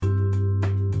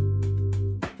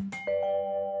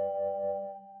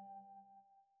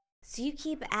So you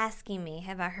keep asking me,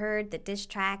 have I heard the diss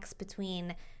tracks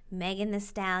between Megan Thee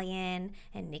Stallion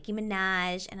and Nicki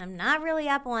Minaj? And I'm not really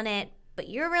up on it, but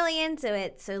you're really into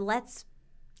it. So let's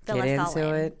fill us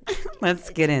all in. Let's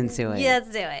get into it. Yeah,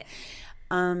 let's do it.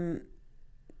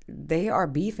 They are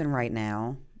beefing right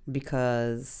now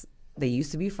because they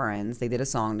used to be friends. They did a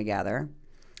song together,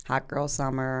 Hot Girl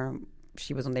Summer.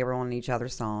 They were on each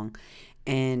other's song,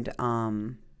 and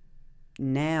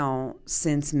now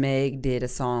since Meg did a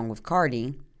song with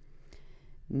Cardi,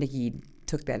 Nicki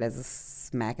took that as a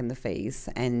smack in the face,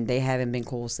 and they haven't been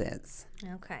cool since.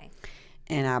 Okay.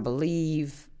 And I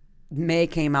believe Meg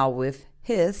came out with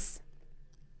Hiss,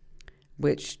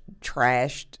 which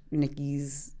trashed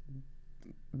Nicki's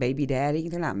baby daddy.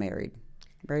 They're not married,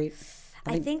 right?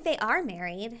 I think they are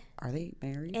married. Are they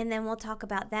married? And then we'll talk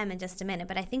about them in just a minute,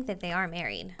 but I think that they are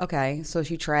married. Okay, so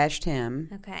she trashed him.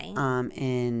 Okay.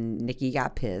 And Nicki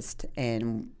got pissed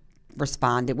and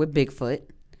responded with Bigfoot.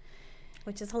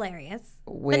 Which is hilarious.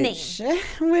 Which, the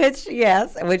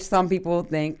name. which some people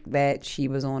think that she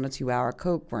was on a 2-hour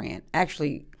Coke rant.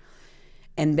 Actually,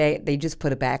 and they just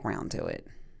put a background to it.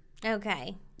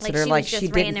 Okay. So they're like, she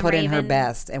didn't put in her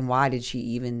best, and why did she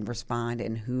even respond,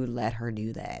 and who let her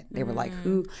do that? They were like,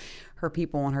 her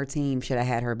people on her team should have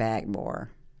had her back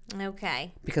more.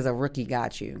 Okay. Because a rookie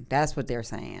got you. That's what they're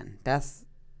saying.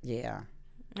 Yeah.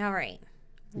 All right.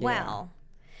 Yeah. Well,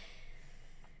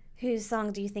 whose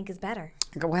song do you think is better?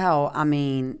 Well, I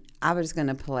mean, I was going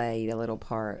to play the little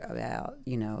part about,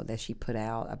 that she put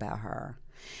out about her.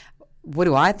 What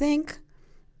do I think?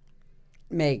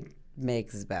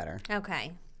 Meg's is better.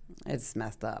 Okay. It's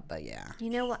messed up, but yeah. You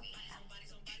know what?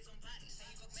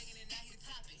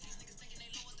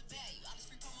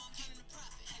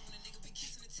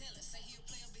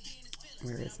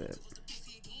 Where is it?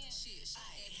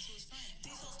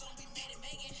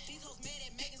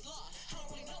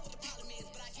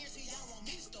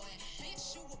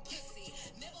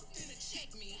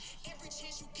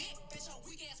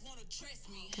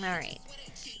 All right.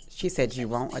 She said, "You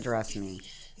won't address me."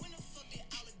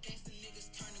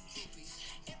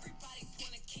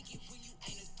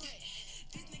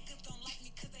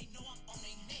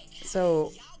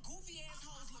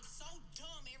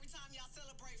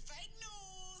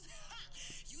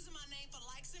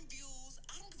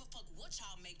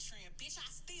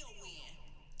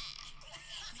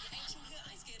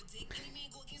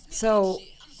 So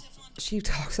she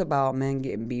talks about men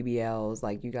getting BBLs,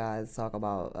 like you guys talk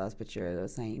about us, but you're the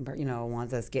same,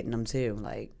 ones that's getting them too.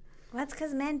 Like, well, that's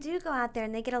because men do go out there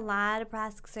and they get a lot of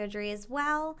plastic surgery as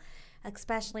well,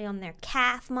 especially on their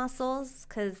calf muscles.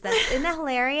 Because isn't that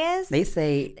hilarious? They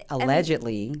say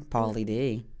allegedly, Pauly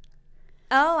D.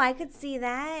 Oh, I could see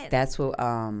that. That's what.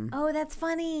 Oh, that's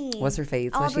funny. What's her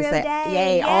face? Aubrey What she said?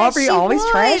 O'Day. Yay, Aubrey always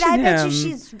trashing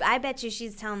him. I bet you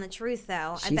she's telling the truth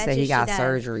though. She said he got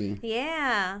surgery.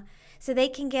 Yeah. So they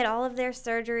can get all of their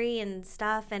surgery and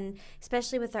stuff, and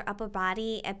especially with their upper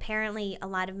body, apparently a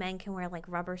lot of men can wear like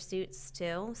rubber suits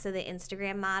too. So the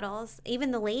Instagram models, even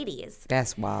the ladies.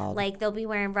 That's wild. Like they'll be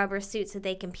wearing rubber suits so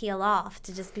they can peel off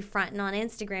to just be fronting on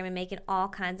Instagram and making all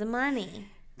kinds of money.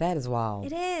 That is wild.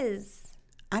 It is.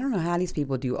 I don't know how these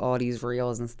people do all these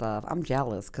reels and stuff. I'm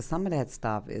jealous because some of that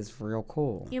stuff is real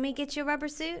cool. You want me to get you a rubber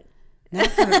suit?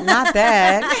 Not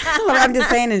that. I'm just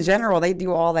saying in general, they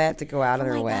do all that to go out of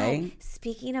their way. God.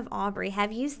 Speaking of Aubrey,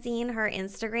 have you seen her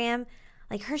Instagram?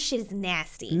 Like, her shit is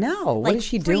nasty. No. What is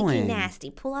she doing?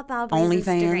 Nasty. Pull up Aubrey's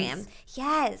Instagram. OnlyFans?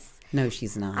 Yes. No,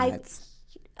 she's not.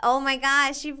 Oh my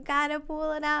gosh, you've got to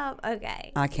pull it up.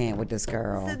 Okay. I can't with this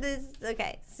girl.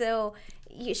 So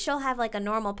she'll have like a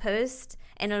normal post,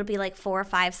 and it'll be like 4 or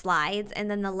 5 slides,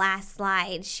 and then the last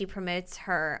slide she promotes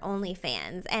her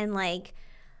OnlyFans and like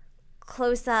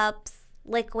close-ups,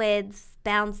 liquids,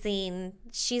 bouncing.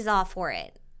 She's all for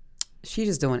it. She's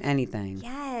just doing anything.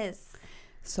 Yes.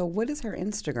 So what is her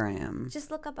Instagram?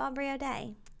 Just look up Aubrey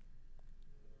O'Day.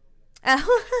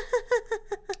 Oh.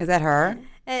 Is that her?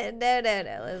 No.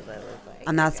 Listen.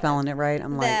 I'm not spelling it right.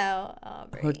 I'm like, no,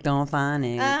 Aubrey. Hooked on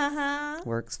Phonics.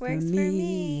 Works for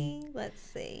me. Let's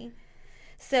see.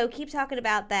 So keep talking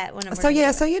about that when I'm So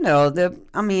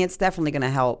it's definitely going to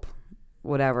help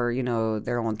whatever,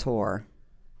 they're on tour.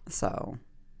 So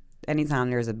anytime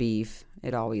there's a beef,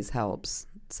 it always helps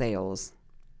sales.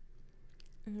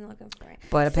 I'm looking for it.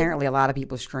 But apparently a lot of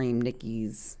people stream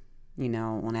Nicki's,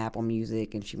 on Apple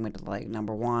Music, and she went to like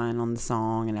 #1 on the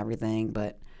song and everything,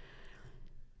 but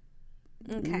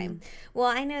okay. Well,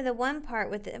 I know the one part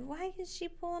with it. Why is she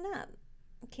pulling up?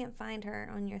 I can't find her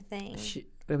on your thing.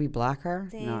 Did we block her?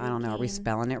 No, I don't know. Are we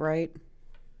spelling it right?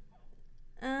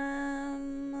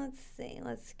 Let's let's see.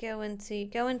 Let's go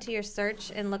into your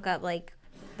search and look up like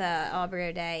the Aubrey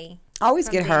O'Day. I always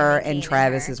from get her Danny Kane and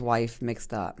Travis's wife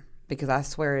mixed up because I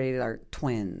swear they are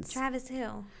twins. Travis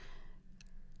who?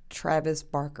 Travis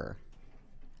Barker.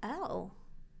 Oh,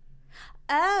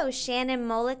 Shannon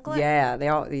Molik. Yeah, they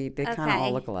kind of all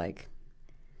Okay. look alike.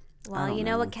 Well, you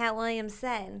know what Cat Williams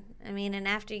said. I mean, and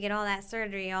after you get all that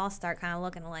surgery, you all start kind of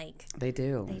looking alike. They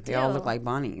do. They They all do. look like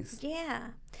bunnies. Yeah.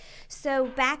 So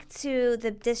back to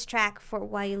the diss track for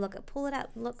while you pull it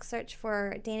up. Search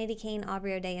for Danny DeCane,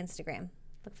 Aubrey O'Day Instagram.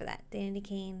 Look for that. Danny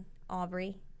DeCane,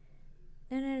 Aubrey.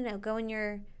 No. Go in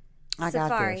your I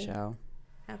Safari. got this, show.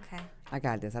 Okay. I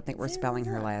got this. I think we're spelling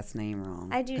her last name wrong.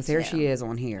 I do Because here too. she is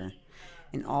on here.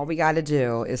 And all we got to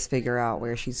do is figure out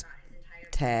where she's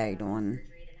tagged on.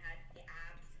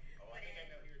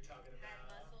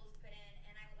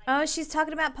 Oh, she's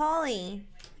talking about Paulie,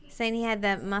 saying he had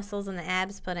the muscles and the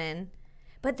abs put in.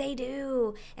 But they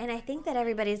do. And I think that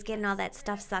everybody's getting all that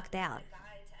stuff sucked out.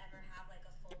 guy to ever have like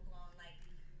a full-blown like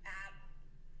ab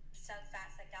fat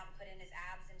sucked out and put in his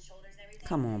abs and shoulders and everything.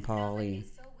 Come on, And I was like, Paulie.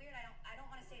 it's so weird. I don't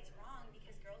want to say it's wrong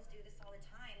because girls do this all the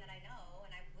time that I know,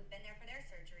 and I've been there for their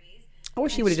surgeries. I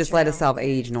wish she would have just let herself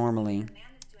age normally.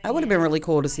 That would have been really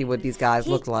cool to see what these guys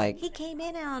look like. He came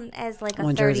in as like a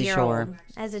On Jersey 30-year-old.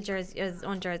 As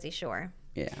on Jersey Shore.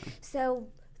 Yeah. So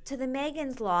to the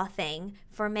Megan's Law thing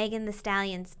for Megan Thee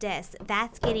Stallion's diss,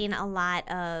 that's getting a lot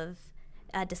of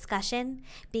discussion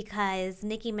because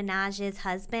Nicki Minaj's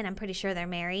husband, I'm pretty sure they're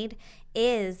married,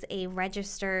 is a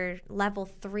registered level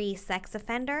 3 sex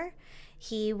offender.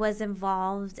 He was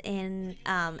involved in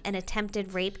an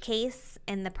attempted rape case,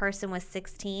 and the person was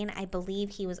 16. I believe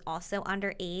he was also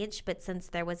underage, but since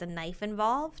there was a knife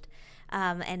involved,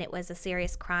 and it was a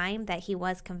serious crime, that he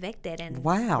was convicted and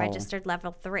Wow. registered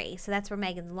level 3. So that's where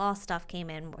Megan's Law stuff came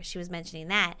in, where she was mentioning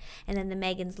that. And then the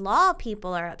Megan's Law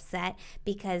people are upset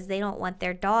because they don't want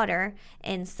their daughter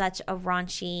in such a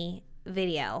raunchy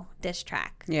video diss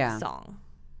track song.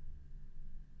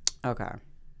 Okay.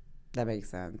 That makes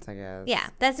sense, I guess. Yeah,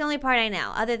 that's the only part I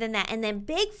know. Other than that, and then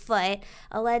Bigfoot,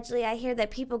 allegedly, I hear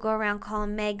that people go around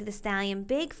calling Meg the Stallion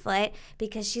Bigfoot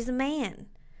because she's a man.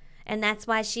 And that's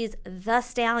why she's the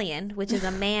Stallion, which is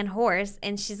a man horse,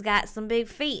 and she's got some big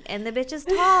feet. And the bitch is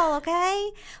tall, okay?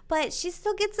 But she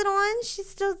still gets it on. She's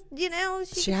still, She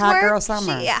can hot twerk. girl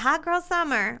summer. Yeah, hot girl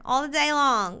summer all the day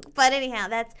long. But anyhow,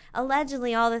 that's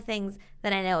allegedly all the things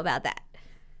that I know about that.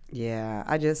 Yeah,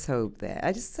 I just hope that.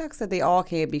 It just sucks that they all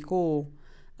can't be cool.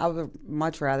 I would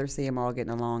much rather see them all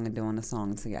getting along and doing a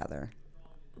song together.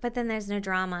 But then there's no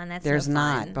drama, and that's There's no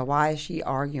not. fun. But why is she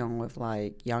arguing with,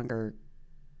 like, younger...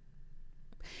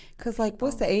 Because, like,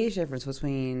 what's the age difference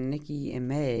between Nicki and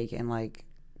Meg and, like,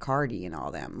 Cardi and all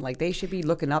them? Like, they should be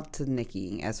looking up to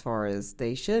Nicki as far as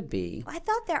they should be. I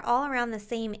thought they're all around the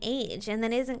same age. And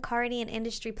then isn't Cardi an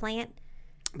industry plant?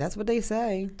 That's what they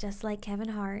say. Just like Kevin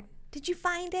Hart. Did you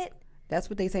find it? That's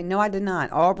what they say. No, I did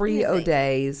not. Aubrey Let me see.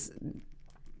 O'Day's...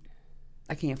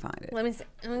 I can't find it. Let me see.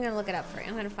 I'm going to look it up for you.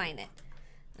 I'm going to find it.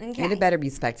 Okay. And it better be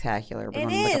spectacular. We're It going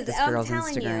to look up is. this I'm girl's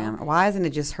telling you. Instagram. Why isn't it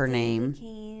just her name?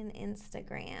 Kane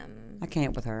Instagram. I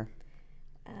can't with her.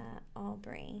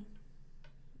 Aubrey.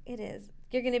 It is.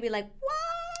 You're going to be like,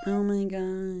 what? Oh my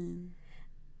god.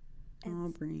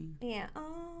 Aubrey. Yeah.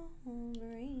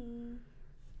 Aubrey.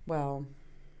 Well,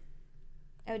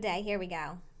 O'Day. Here we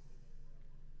go.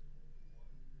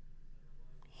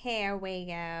 Here we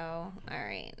go. All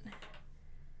right.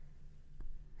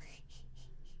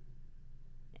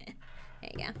 There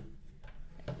you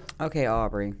go. okay,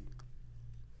 Aubrey.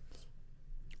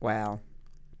 Wow.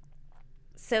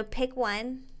 So pick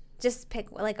one. Just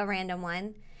pick like a random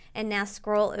one. And now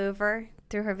scroll over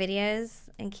through her videos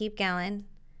and keep going.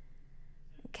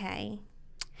 Okay.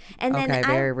 And then Okay,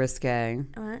 very risque.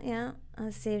 yeah.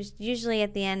 Let's see. Usually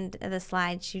at the end of the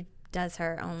slide, she does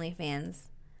her OnlyFans.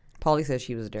 Paulie says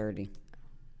she was dirty.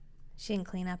 She didn't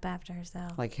clean up after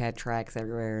herself. Like, had tracks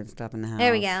everywhere and stuff in the house.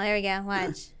 There we go. There we go.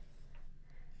 Watch.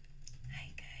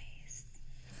 Hi guys,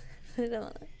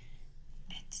 Oh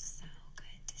it's so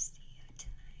good to see you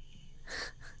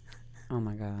tonight. Oh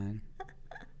my god.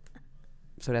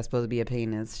 So that's supposed to be a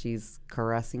penis. She's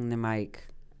caressing the mic.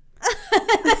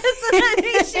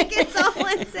 She gets all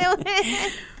into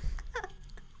it.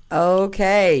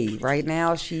 Okay, right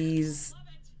now she's...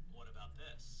 What about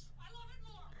this? I love it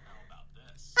more. How about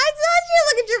this? I told you.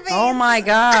 Look at your face. Oh my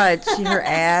god. She, her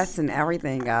ass and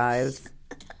everything, guys.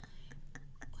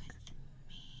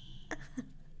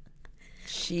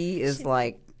 She is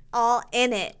like All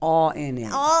in it. all in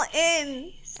it. All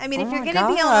in. I mean, Oh if you're my going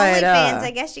to be on God. OnlyFans,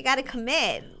 I guess you got to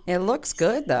commit. It looks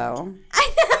good though.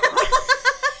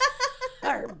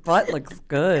 Her butt looks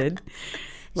good.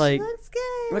 Like, Looks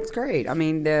good. looks great. I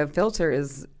mean, the filter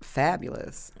is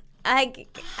fabulous. I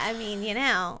mean, you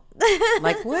know.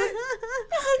 Like, what?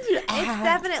 It's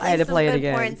definitely I had to some play it good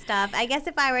again. porn stuff. I guess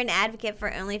if I were an advocate for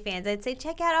OnlyFans, I'd say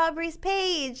check out Aubrey's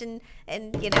page, and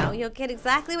you know, you'll get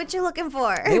exactly what you're looking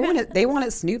for. They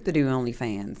wanted Snoop to do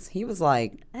OnlyFans. He was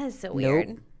like, That is so Nope.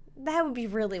 weird. That would be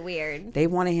really weird. they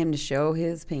wanted him to show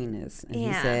his penis, and he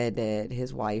Yeah. said that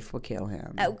his wife would kill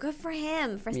him. Oh, good for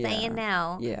him for saying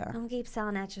no. Yeah. Don't keep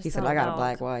selling out your He said, soul, "I got a dog.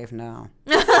 black wife." No,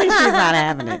 she's not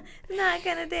having it. Not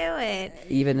gonna do it.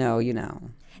 Even though, you know,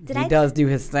 Did he I- does do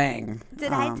his thing.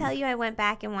 Did I tell you I went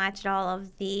back and watched all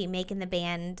of the Making the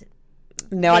Band?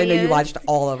 No, I didn't know you videos? watched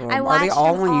all of them. I Are watched they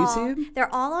all them on all. YouTube?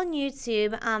 They're all on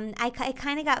YouTube. I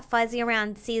kind of got fuzzy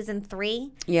around season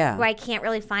 3. Yeah. Where I can't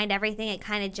really find everything. It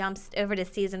kind of jumps over to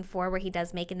season 4 where he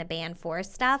does Making the Band 4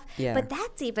 stuff. Yeah. But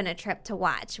that's even a trip to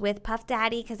watch with Puff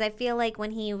Daddy, because I feel like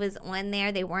when he was on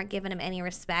there, they weren't giving him any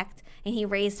respect. And he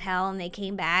raised hell, and they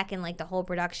came back, and like the whole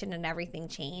production and everything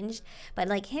changed. But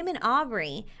like him and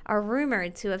Aubrey are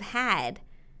rumored to have had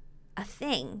a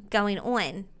thing going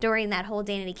on during that whole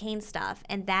Danity Kane stuff,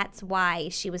 and that's why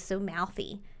she was so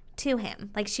mouthy to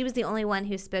him. Like, she was the only one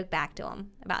who spoke back to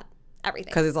him about everything.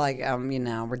 Because it's like, you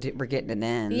know, we're getting it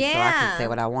in, so I Yeah. can say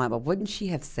what I want. But wouldn't she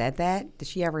have said that? Did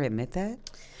she ever admit that?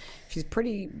 She's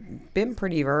been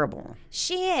pretty verbal.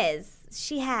 She is.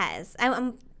 She has.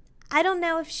 I don't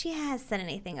know if she has said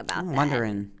anything about I'm that.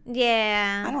 wondering.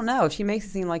 Yeah. I don't know. She makes it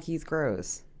seem like he's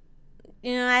gross.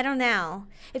 You know, I don't know.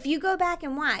 If you go back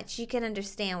and watch, you can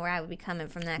understand where I would be coming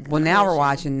from that Well, now we're conclusion.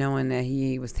 watching knowing that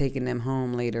he was taking them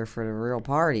home later for the real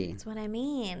party. That's what I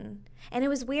mean. And it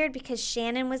was weird because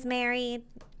Shannon was married.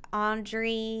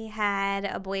 Audrey had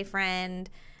a boyfriend.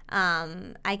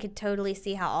 I could totally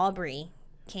see how Aubrey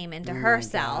came into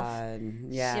herself.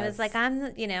 Yeah. She was like, I'm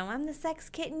the sex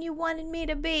kitten you wanted me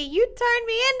to be. You turned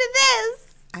me into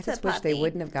this. I to just wish they Puffy.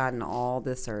 wouldn't have gotten all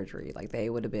this surgery. Like, they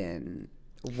would have been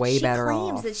way She better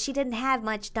claims off. that she didn't have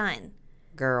much done.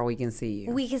 Girl, we can see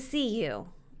you. We can see you,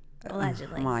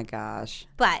 allegedly. Oh my gosh.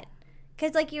 But,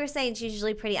 because like you were saying, she's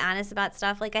usually pretty honest about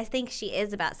stuff. Like, I think she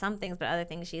is about some things, but other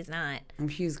things she's not.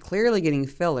 And she's clearly getting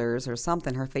fillers or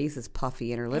something. Her face is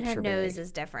puffy and her lips And her are nose big.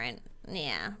 is different.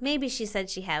 Yeah. Maybe she said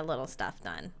she had little stuff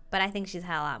done. But I think she's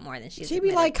had a lot more than she's She'd be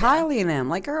admitted like to. Kylie and them.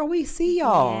 Like, girl, we see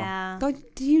y'all. Yeah.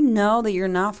 Do you know that you're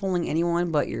not fooling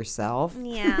anyone but yourself?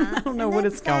 Yeah. I don't know And what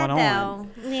that's is going sad,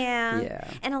 on. though. Yeah.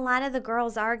 Yeah. And a lot of the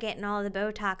girls are getting all of the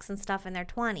Botox and stuff in their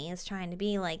 20s, trying to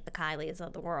be like the Kylies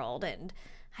of the world. And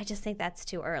I just think that's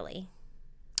too early.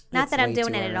 Not It's that I'm way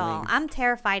doing too it at all. early. I'm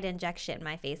terrified to inject shit in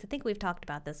my face. I think we've talked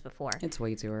about this before. It's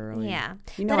way too early. Yeah.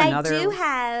 You know but another. I do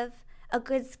have a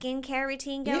good skincare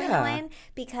routine going Yeah. on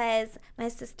because my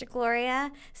sister Gloria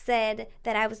said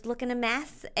that I was looking a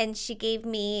mess, and she gave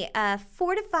me a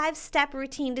 4 to 5 step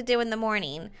routine to do in the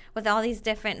morning with all these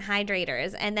different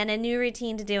hydrators, and then a new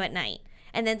routine to do at night.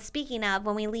 And then speaking of,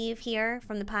 when we leave here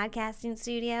from the podcasting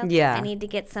studio, Yeah. I need to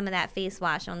get some of that face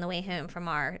wash on the way home from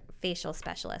our facial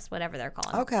specialist, whatever they're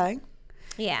called. Okay.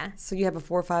 Yeah. So you have a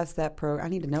 4 or 5 step program. I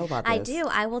need to know about this. I do.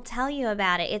 I will tell you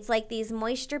about it. It's like these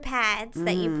moisture pads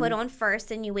that you put on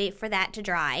first, and you wait for that to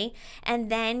dry. And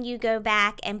then you go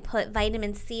back and put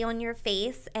vitamin C on your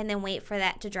face and then wait for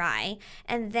that to dry.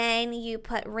 And then you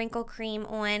put wrinkle cream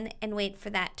on and wait for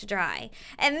that to dry.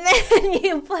 And then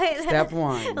you put Step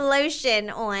 1. lotion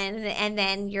on, and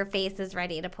then your face is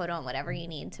ready to put on whatever you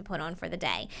need to put on for the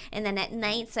day. And then at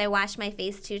night, so I wash my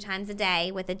face 2 times a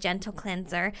day with a gentle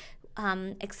cleanser.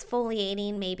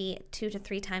 Exfoliating maybe 2 to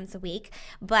 3 times a week,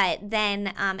 but then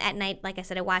at night, like I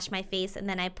said, I wash my face, and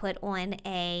then I put on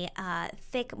a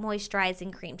thick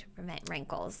moisturizing cream to prevent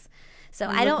wrinkles. So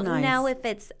I look don't nice. know if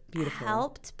it's Beautiful.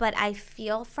 helped, but I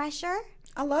feel fresher.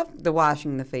 I love the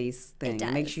washing the face thing. It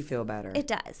does. makes you feel better. It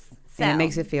does. So And it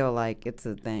makes it feel like it's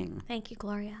a thing. thank you,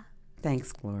 Gloria.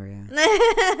 Thanks, Gloria.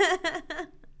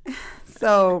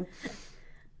 So,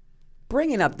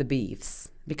 bringing up the beefs,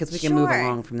 because we can move Sure.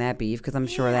 along from that beef, because I'm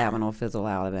sure that one will fizzle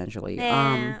out eventually.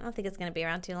 Yeah, I don't think it's going to be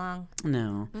around too long.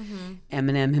 No. Mm-hmm.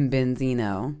 Eminem and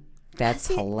Benzino. That's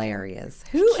hilarious.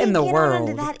 Who Can't in the get world?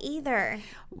 on to that either.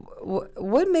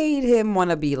 What made him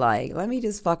want to be like, let me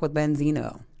just fuck with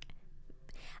Benzino?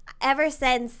 Ever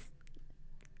since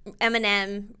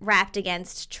Eminem rapped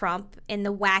against Trump in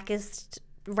the wackest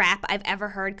rap I've ever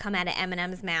heard come out of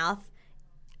Eminem's mouth,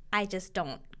 I just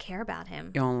don't care about him.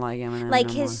 You don't like Eminem Like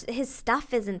no his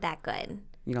stuff isn't that good.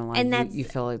 You don't like and you, that's- you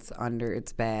feel it's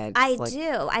bad. I It's like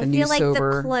do. I the new feel like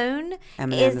sober the clone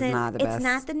Eminem is isn't. not the it's best.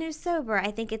 not the new sober. I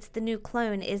think it's the new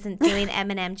clone isn't doing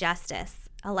Eminem justice.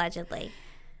 Allegedly.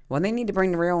 Well, they need to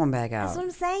bring the real one back That's out. what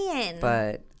I'm saying.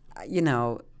 But, you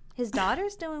know, his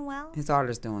daughter's doing well. his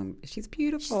daughter's doing, she's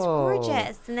beautiful. She's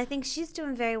gorgeous. And I think she's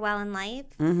doing very well in life.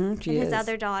 Mm-hmm, she And is. his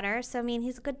other daughter. So, I mean,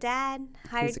 he's a good dad.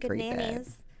 Hired He's a good great dad.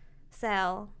 nannies.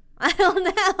 So, I don't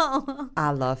know.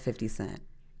 I love 50 Cent.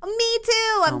 Me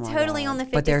too. I'm Oh my totally God. on the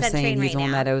 50 But they're Cent saying train he's right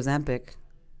on now. that Ozempic.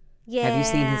 Yeah. Have you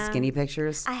seen his skinny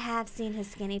pictures? I have seen his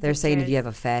skinny They're pictures. saying if you have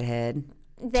a fat head,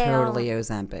 They'll- totally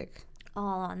Ozempic.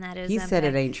 all on that Ozempic. He said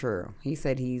it ain't true. He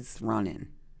said he's running.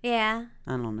 Yeah.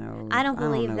 I don't know. I don't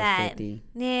believe know that. 50.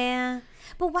 Yeah.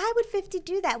 But why would 50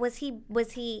 do that? Was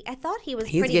he I thought he was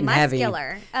He's pretty getting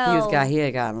muscular. heavy. He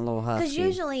had gotten a little husky. Because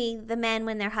usually the men,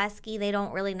 when they're husky, they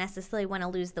don't really necessarily want to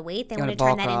lose the weight. They Gotta want to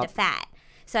turn bulk that into up. fat.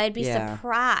 So I'd be Yeah.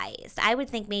 surprised. I would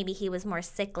think maybe he was more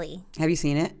sickly. Have you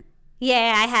seen it?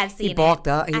 Yeah, I have seen it. He bulked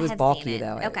up. He I was have bulky, seen it.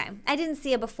 though. Okay. I didn't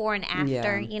see a before and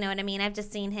after. Yeah. You know what I mean? I've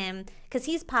just seen him because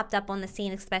he's popped up on the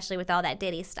scene, especially with all that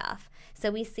Diddy stuff. So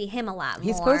we see him a lot more.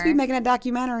 He's supposed to be making a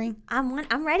documentary. I'm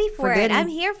ready for For it. Diddy. I'm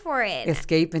here for it.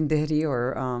 Escaping Diddy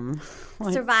or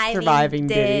like, Surviving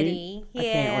Diddy. Yeah. I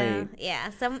can't wait. Yeah.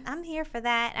 So I'm here for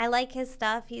that. I like his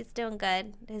stuff. He's doing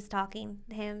good. His talking,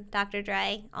 him, Dr.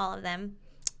 Dre, all of them.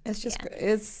 It's just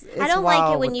it's I don't like it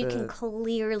wild when with you the- can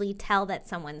clearly tell that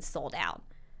someone's sold out.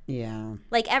 Yeah.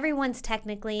 Like everyone's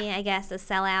technically, I guess, a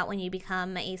sellout when you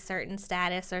become a certain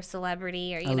status or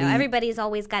celebrity, or you know, Elite. everybody's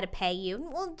always got to pay you.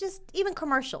 Well, just even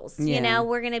commercials. Yeah. You know,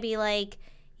 we're gonna be like,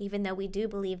 even though we do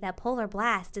believe that Polar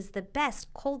Blast is the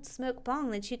best cold smoke bong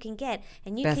that you can get,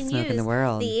 and you Best can smoke use in the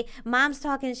world. the Moms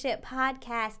Talking Shit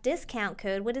podcast discount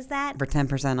code. What is that? For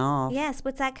 10% off. Yes,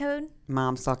 what's that code?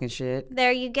 Mom's talking shit.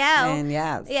 There you go. And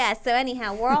yes. Yeah, so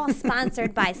anyhow, we're all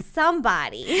sponsored by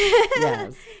somebody.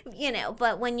 Yes. You know,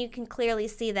 but when you can clearly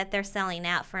see that they're selling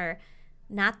out for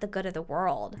not the good of the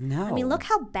world. No. I mean, look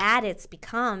how bad it's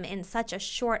become in such a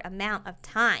short amount of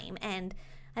time. And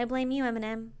I blame you,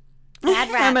 Eminem.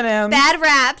 Bad rap. Eminem. Bad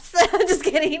raps. Just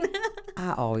kidding.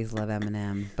 I always love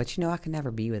Eminem, but you know I can never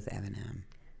be with Eminem.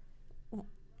 I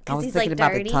 'Cause was he's, thinking like,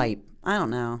 about dirty? the type. I don't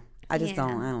know. I just Yeah.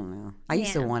 don't. I don't know. I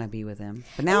used to Yeah. want to be with him,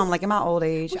 but now I'm like in my old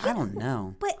age. I don't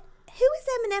know. But who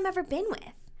has Eminem ever been with?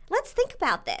 Let's think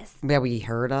about this. That we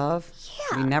heard of.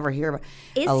 Yeah. We never hear about.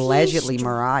 Is he Allegedly, str-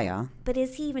 Mariah. But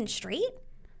is he even straight?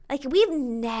 Like, we've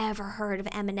never heard of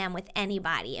Eminem with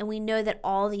anybody, and we know that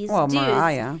all these Well, dudes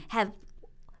Mariah. have.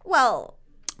 Well,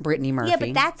 Brittany Murphy. yeah,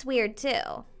 but that's weird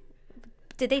too.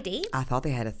 Did they date? I thought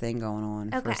they had a thing going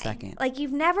on for a second. Like,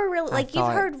 you've never really, I like, you've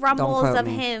thought- heard don't rumbles quote of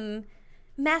me. him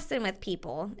messing with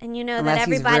people, and you know Unless that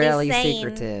he's everybody's really saying,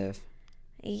 secretive.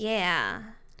 yeah.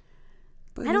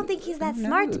 But I don't think he's that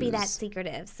smart to be that knows?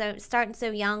 secretive. So starting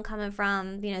so young, coming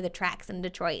from the tracks in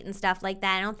Detroit and stuff like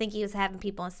that. I don't think he was having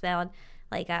people spelled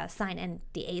like sign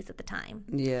NDAs at the time.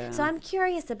 Yeah. So I'm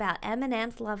curious about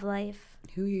Eminem's love life.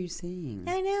 Who are you seeing?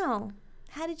 I know.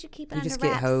 How did you keep it You under just get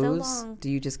wraps so hoes? long? Do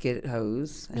you just get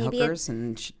hoes and Maybe hookers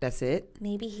and that's it?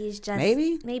 Maybe he's just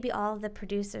Maybe? all the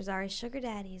producers are his sugar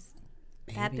daddies.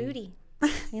 That Maybe. booty.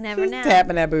 You never know.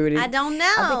 Tapping that booty. I don't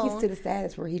know. I think he's to the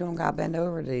status where he don't got bend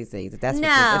over these days. If that's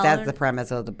No. if that's the premise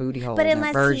of the booty hole, But the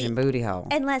unless virgin booty hole.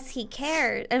 Unless he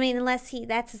cared. I mean, that's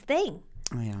his thing.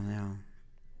 I don't know.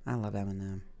 I love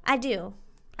Eminem. I do.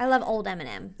 I love old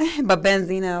Eminem. But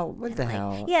Benzino, what the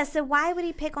hell? Yeah, so why would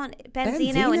he pick on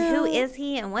Benzino, and who is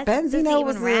he, and what's does he Benzino even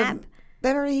was rap?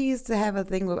 Remember he used to have a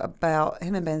thing about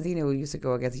him and Benzino who used to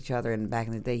go against each other, and back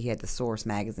in the day he had the Source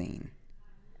magazine.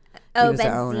 Oh, was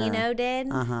the owner. Benzino did?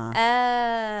 Uh-huh. Oh.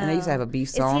 And they used to have a beef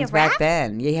Is he a songs back rap?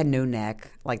 then. Yeah, he had no neck.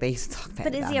 Like they used to talk bad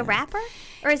But is about he a him. rapper?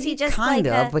 Or is he just kind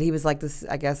like of, but he was like this,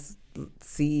 I guess,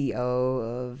 CEO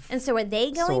of And so are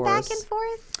they going back and Source.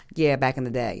 forth? Yeah, back in the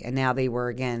day. And now they were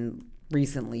again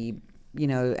recently,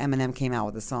 Eminem came out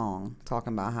with a song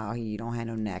talking about how he don't have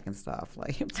no neck and stuff.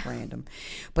 Like it was random.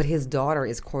 But his daughter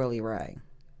is Coily Ray,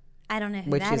 I don't know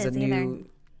who which that is a either. new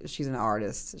she's an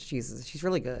artist. She's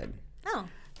really good. Oh.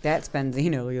 That's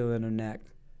Benzino, look at no neck.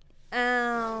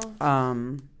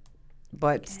 Oh.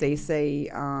 But they say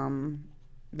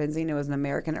Benzino is an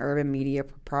American urban media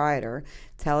proprietor,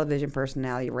 television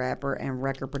personality, rapper, and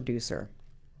record producer.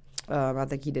 I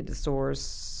think he did the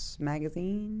Source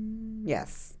magazine.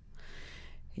 Yes,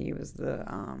 he was the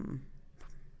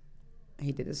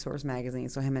he did the Source magazine.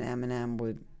 So him and Eminem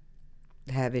would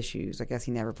have issues. I guess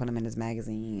he never put him in his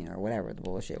magazine or whatever the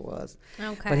bullshit was.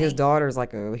 Okay. But his daughter's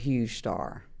like a huge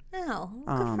star. Oh,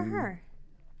 well, good for her.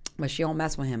 But she don't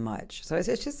mess with him much. So it's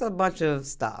just a bunch of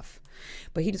stuff.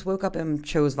 But he just woke up and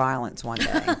chose violence one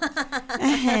day.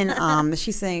 And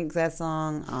she sings that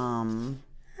song,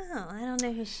 Oh, I don't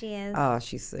know who she is. Oh,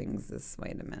 she sings this.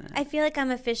 Wait a minute. I feel like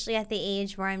I'm officially at the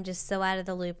age where I'm just so out of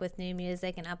the loop with new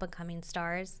music and up-and-coming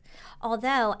stars.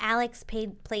 Although Alex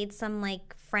played some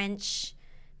like French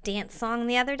dance song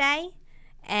the other day,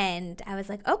 and I was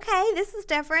like, okay, this is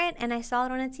different, and I saw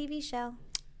it on a TV show.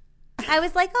 I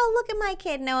was like, oh, look at my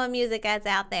kid knowing music that's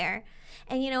out there.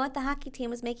 And you know what? The hockey team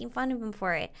was making fun of him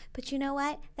for it. But you know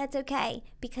what? That's okay,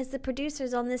 because the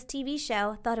producers on this TV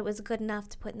show thought it was good enough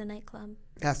to put in the nightclub.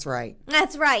 That's right.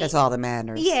 That's right. That's all that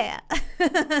matters. Yeah.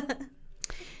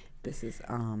 This is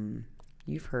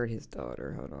you've heard his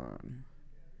daughter. Hold on.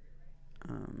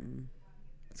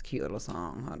 It's a cute little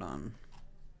song. Hold on.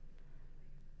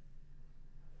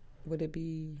 Would it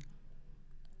be?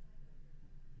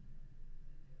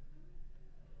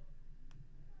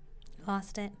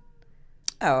 Lost it.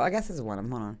 Oh, I guess this is one of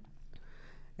them. Hold on.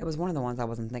 It was one of the ones I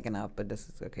wasn't thinking of, but this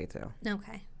is okay too.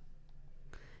 Okay.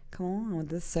 Come on with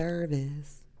the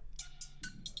service.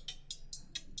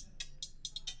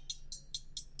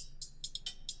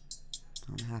 I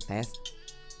don't know how fast.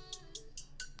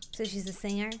 So she's a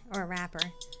singer or a rapper?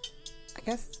 I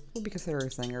guess we'll be considered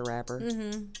a singer, rapper.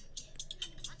 Mm-hmm.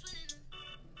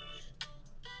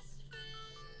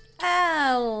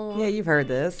 Oh. Yeah, you've heard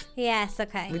this. Yes,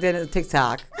 okay. We did it on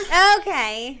TikTok.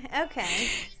 Okay.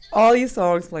 All these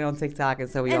songs play on TikTok, and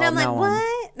so we And all I'm like, know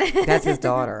them. what? That's his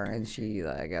daughter, and she,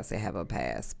 I guess they have a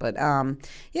pass. But,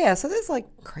 yeah, so there's like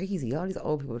crazy. All these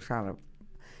old people trying to,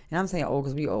 and I'm saying old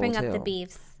because we old Bring too. up the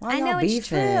beefs. Why I y'all know it's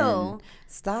beefing? true.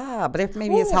 Stop. But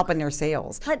maybe it's Ooh. helping their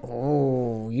sales. But-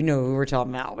 Oh, you know who we're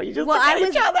talking about. But you just Well, look at I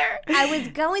was, each other. I was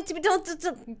going to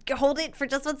don't hold it for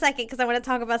just 1 second because I want to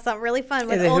talk about something really fun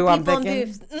with Is it old who I'm people and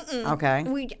thinking? beefs. Mm-mm.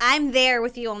 Okay. I'm there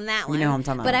with you on that one. You know who I'm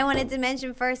talking But about. I wanted to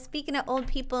mention first, speaking of old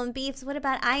people and beefs, what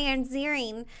about Iron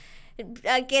Ziering?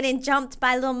 Getting jumped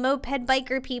by little moped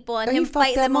biker people and Oh, he him fucked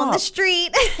fighting them them on the up.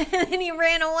 street and then he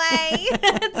ran away.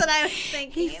 That's what I was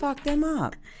thinking. He fucked them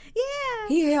up. Yeah.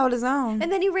 He held his own.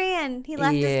 And then he ran. He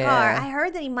left his car. Yeah. I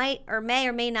heard that he might or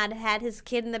may not have had his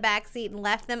kid in the back seat and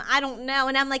left them. I don't know.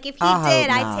 And I'm like, if he I did,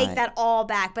 hope I take not. that all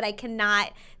back. But I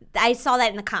cannot. I saw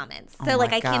that in the comments. So Oh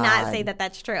like my I cannot God. say that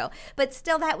that's true. But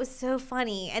still, that was so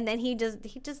funny. And then he just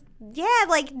yeah,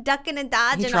 like ducking and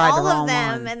dodging tried the all of wrong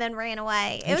them one. and then ran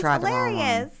away. He It was tried the wrong one.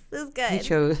 hilarious. It was good. He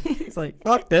chose. He's like,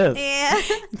 fuck this.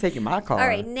 Yeah. I'm taking my car. All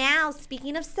right. Now,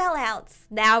 speaking of sellouts,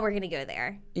 now we're gonna go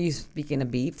there. You speaking of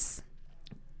beefs?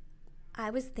 I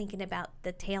was thinking about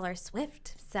the Taylor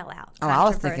Swift sellout. Oh, I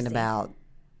was thinking controversy. about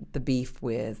the beef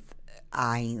with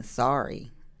I Ain't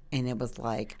Sorry. And it was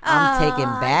like, I'm taking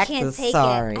Oh, back I can't the take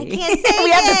sorry. It. I can't take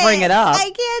we have to bring it up. I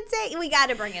can't take. We got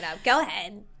to bring it up. Go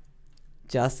ahead.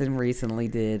 Justin recently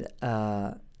did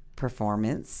a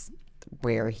performance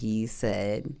where he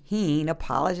said he ain't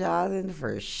apologizing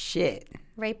for shit.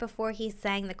 Right before he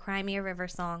sang the Crimea River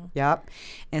song. Yep.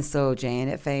 And so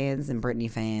Janet fans and Britney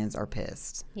fans are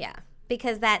pissed. Yeah.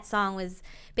 Because that song was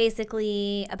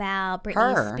basically about Britney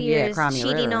Her, yeah, Spears Crimea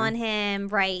cheating River. on him,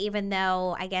 right? Even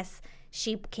though I guess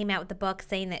she came out with the book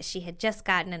saying that she had just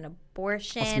gotten an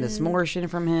abortion. Some dismortion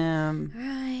from him.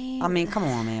 Right. I mean, come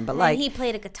on, man. But And like, he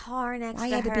played a guitar next why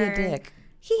to you her. had to be a dick?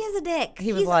 He is a dick.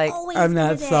 He was He's like, always I'm been a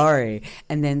not dick. sorry.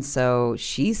 And then so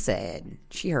she said,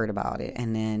 she heard about it.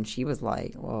 And then she was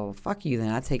like, well, fuck you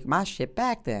then. I take my shit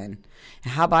back then.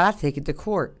 And how about I take it to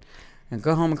court and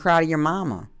go home and cry to your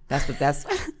mama? That's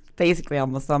basically, I'm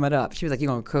going to sum it up. She was like, you're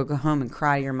going to go home and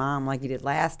cry to your mom like you did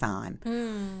last time.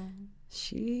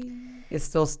 She is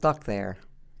still stuck there.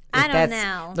 I If don't that's-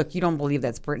 know. Look, you don't believe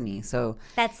that's Britney. So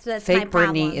That's my fake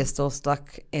problem. Britney is still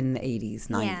stuck in the 80s,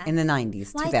 Yeah. in the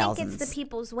 90s, Well, 2000s. I think it's the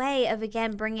people's way of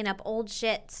again bringing up old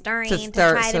shit, stirring to to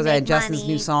start try so to that make Justin's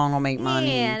money. new song will make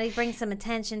money. Yeah, they bring some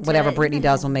attention to Whatever it. Britney He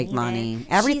does will doesn't make need money. it.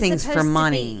 Everything's She's for supposed to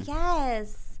money. be-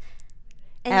 yes.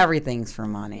 And Everything's for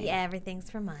money, yeah,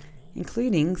 everything's for money.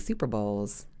 including Super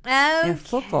Bowls Oh, and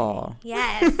football.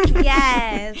 yes,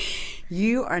 yes.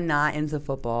 You are not into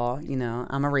football. You know,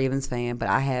 I'm a Ravens fan, but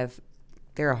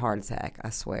they're a heart attack, I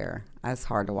swear. It's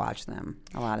hard to watch them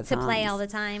a lot of To times. play all the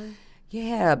time.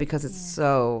 Yeah, because it's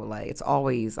so like it's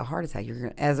always a heart attack.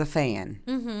 As a fan,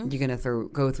 Mm-hmm. you're gonna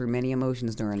go through many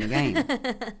emotions during the game.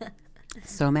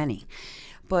 So many.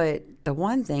 But the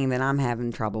one thing that I'm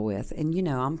having trouble with, and you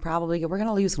know, we're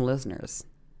gonna lose some listeners.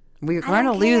 We're I gonna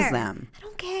don't lose care. them. I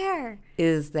don't care.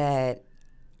 Is that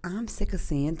I'm sick of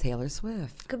seeing Taylor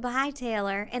Swift. Goodbye,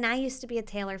 Taylor. And I used to be a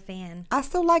Taylor fan. I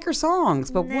still like her songs,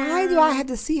 but why do I have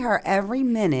to see her every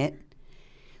minute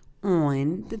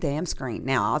on the damn screen?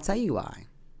 Now, I'll tell you why.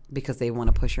 Because they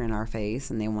want to push her in our face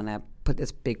and they want to put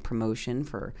this big promotion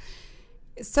for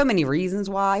so many reasons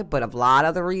why, but a lot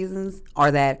of the reasons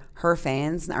are that her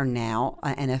fans are now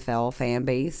an NFL fan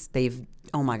base.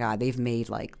 Oh my God, they've made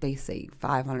like, they say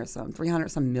 500 some, 300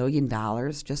 some $million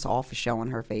just off of showing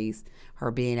her face,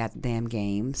 her being at the damn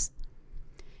games.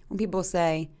 When people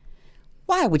say,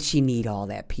 why would she need all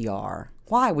that PR?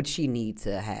 Why would she need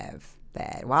to have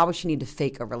that? Why would she need to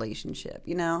fake a relationship?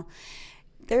 You know,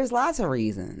 there's lots of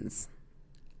reasons.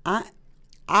 I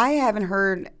haven't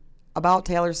heard about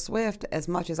Taylor Swift as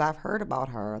much as I've heard about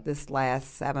her this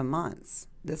last 7 months,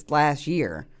 this last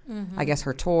year. I guess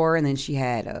her tour, and then she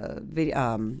had a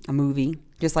movie,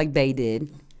 just like they did,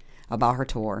 about her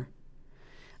tour.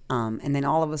 And then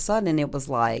all of a sudden it was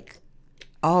like,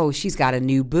 oh, she's got a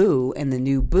new boo, and the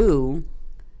new boo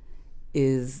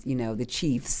is, you know, the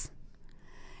Chiefs,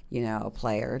 you know,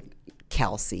 player,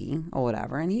 Kelsey or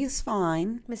whatever, and he's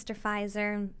fine. Mr.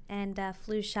 Pfizer and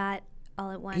flu shot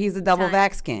all at once. He's a double time.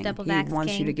 vax king. Double He vax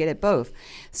wants king. you to get it both.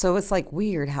 So it's like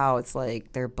weird how it's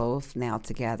like they're both now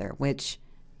together, which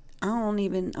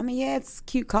yeah, it's a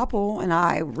cute couple, and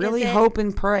I really hope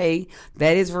and pray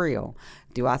that is real.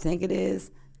 Do I think it is?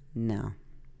 No.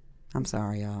 I'm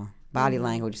sorry, y'all. Body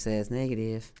language says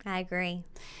negative. I agree.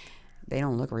 They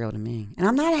don't look real to me. And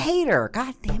I'm not a hater.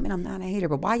 God damn it, I'm not a hater.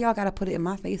 But why y'all got to put it in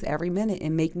my face every minute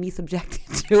and make me subjected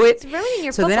to it? It's ruining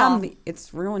your so football. then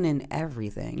it's ruining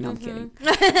everything. No, I'm kidding.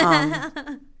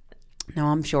 No,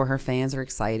 I'm sure her fans are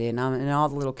excited, and all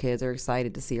the little kids are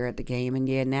excited to see her at the game. And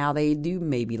yeah, now they do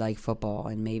maybe like football,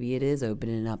 and maybe it is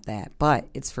opening up that. But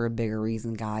it's for a bigger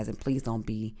reason, guys. And please don't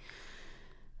be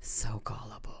so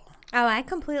gullible. Oh, I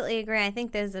completely agree. I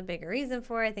think there's a bigger reason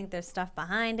for it. I think there's stuff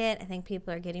behind it. I think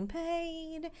people are getting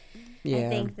paid. Yeah. I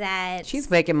think that She's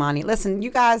making money. Listen,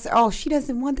 you guys, she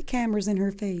doesn't want the cameras in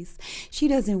her face. She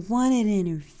doesn't want it in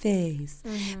her face.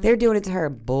 They're doing it to her.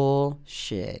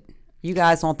 Bullshit. You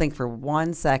guys don't think for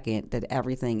 1 second that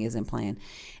everything isn't planned.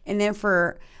 And then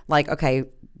for, like, okay,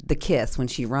 the kiss when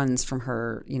she runs from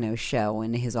her, you know, show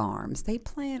into his arms. They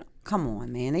plan. Come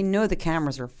on, man. They know the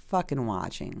cameras are fucking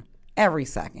watching every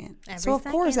second. So, of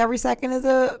course, every second is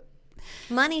a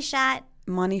money shot.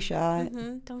 money shot.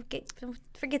 Don't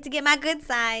forget to get my good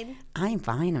side. I ain't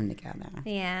buying them together.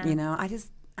 Yeah. You know, I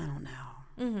don't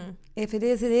know. If it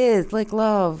is, it is. Like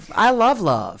love. I love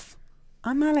love.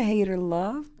 I'm not a hater of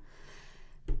love.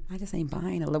 I just ain't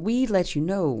buying it. We let you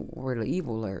know where the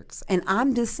evil lurks. And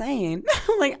I'm just saying,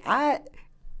 like, I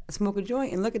smoke a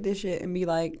joint and look at this shit and be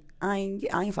like, I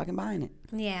ain't fucking buying it.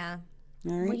 Yeah.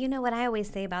 All right? Well, you know what I always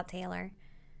say about Taylor?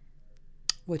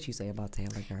 What you say about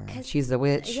Taylor, girl? She's a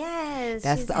witch. Yes.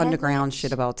 That's she's the head underground witch.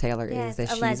 shit about Taylor Yes, is that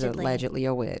she's allegedly. allegedly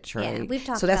a witch, right? Yeah, we've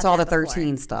talked so that's about all the that before.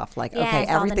 13 stuff. Like, Yes, okay, all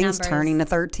the everything's numbers. turning to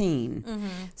 13.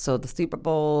 So the Super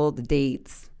Bowl, the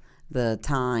dates, the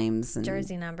times, and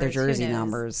Jersey numbers. their Who jersey knows?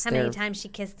 numbers. How many their- times she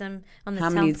kissed him on the how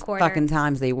 10th many quarter? fucking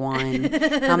times they won,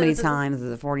 how many times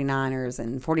the 49ers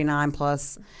and 49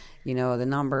 plus, you know, the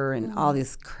number and all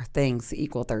these things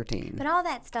equal 13. But all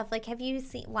that stuff, like, have you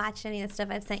watched any of the stuff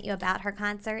I've sent you about her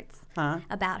concerts? Huh?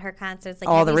 About her concerts, like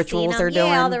All have the you rituals seen them? they're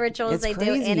doing? Yeah, all the rituals It's they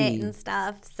do in it crazy. and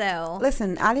stuff. So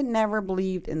Listen, I never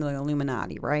believed in the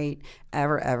Illuminati, right?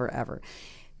 Ever, ever, ever.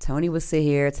 Tony would sit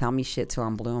here, tell me shit till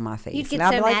I'm blue in my face. You'd get and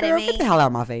I'd so be like, mad at girl, me. get the hell out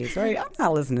of my face, right? I'm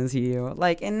not listening to you.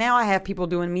 Like, and now I have people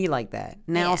doing me like that.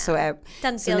 Now, Yeah. so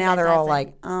Doesn't so feel now good, they're all does it?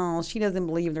 like, oh, she doesn't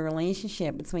believe the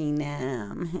relationship between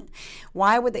them.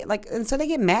 Why would they, like, and so they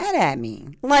get mad at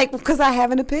me. Like, because I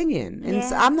have an opinion. And so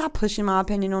Yeah. I'm not pushing my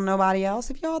opinion on nobody else.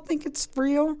 If y'all think it's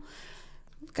real,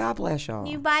 God bless y'all.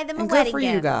 You buy them a and good wedding for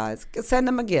you gift. guys. Send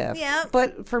them a gift. Yep.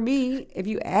 But for me, if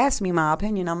you ask me my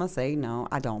opinion, I'm gonna say no.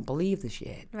 I don't believe the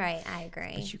shit. right, I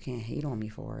agree. But you can't hate on me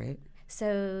for it.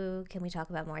 So can we talk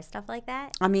about more stuff like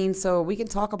that? I mean, so we can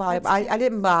talk about it. I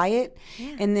didn't buy it,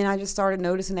 and then I just started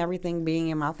noticing everything being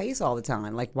in my face all the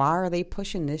time. Like, why are they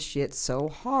pushing this shit so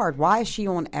hard? Why is she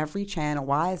on every channel?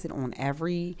 Why is it on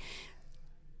every?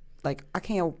 Like, I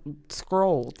can't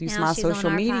scroll through Now my she's on social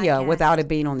our media podcast. without it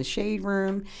being on the Shade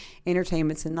Room,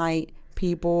 Entertainment Tonight,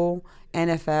 People,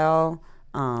 NFL,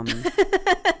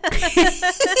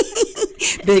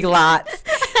 Big Lots,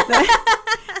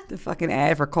 the fucking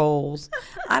ad for Kohl's.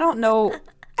 I don't know.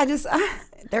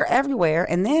 They're everywhere.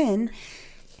 And then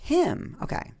him.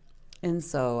 Okay. And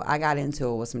so I got into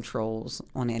it with some trolls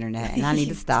on the internet, and I need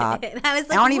to stop. did. I was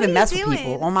like, I don't what even are mess you with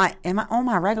people doing? on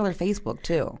my regular Facebook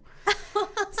too.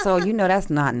 So you know that's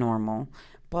not normal.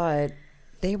 But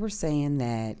they were saying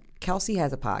that Kelsey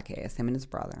has a podcast, him and his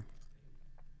brother,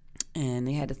 and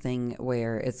they had a thing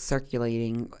where it's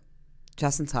circulating.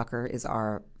 Justin Tucker is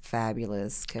our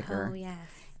fabulous kicker. Oh yes.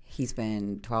 He's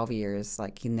been 12 years.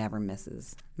 Like, he never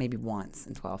misses. Maybe once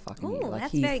in 12 fucking Ooh, years. Like,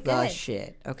 that's he's very the good.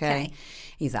 shit, okay? Okay.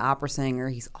 He's an opera singer.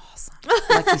 He's awesome.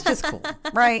 Like, he's just cool,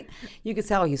 right? You can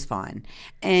tell he's fun.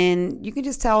 And you can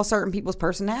just tell certain people's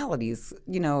personalities,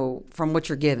 from what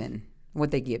you're given,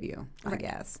 what they give you, I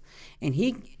guess. And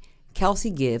Kelsey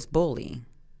gives bully.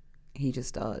 He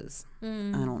just does. I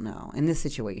don't know. In this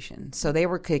situation. So they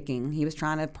were kicking. He was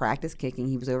trying to practice kicking.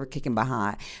 He was over kicking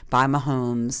by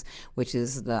Mahomes, which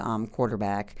is the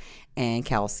quarterback, and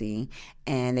Kelsey.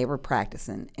 And they were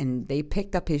practicing. And they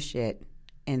picked up his shit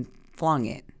and flung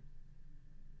it.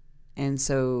 And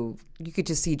so you could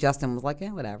just see Justin was like,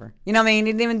 whatever. You know what I mean?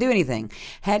 He didn't even do anything.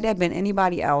 Had that been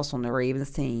anybody else on the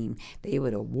Ravens team, they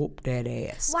would have whooped that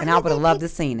ass. Why and I would would have they loved pick-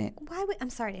 to seen it. I'm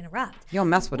sorry to interrupt. You don't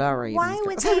mess with our Ravens. Why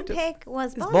would they pick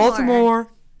was It's Baltimore? Baltimore.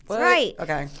 That's right.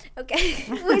 Okay. Okay.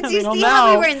 Would I you don't see how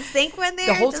we know. were in sync when there?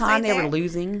 The whole Just time right they were there?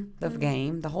 losing the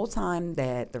game, the whole time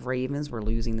that the Ravens were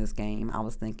losing this game, I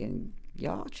was thinking,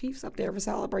 y'all Chiefs up there for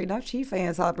celebrating. No Chief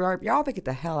fans celebrate. Y'all better get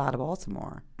the hell out of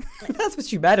Baltimore. That's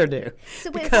what you better do.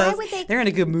 So wait, because why would they? they're in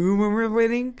a good mood when we're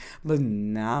winning, but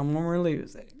not when we're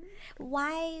losing.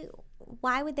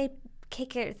 Why would they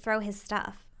kick or throw his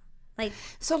stuff? Like,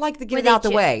 So, like, to Were get it they out the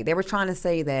ju- way, they were trying to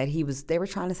say that they were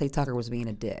trying to say Tucker was being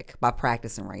a dick by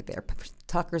practicing right there.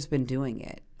 Tucker's been doing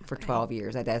it for 12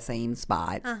 years at that same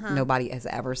spot. Nobody has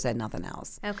ever said nothing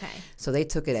else. okay. So they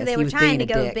took it as they he were was trying being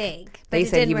to a go dick. big, but They it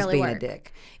said he didn't was really being work. a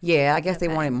dick. Yeah, I guess they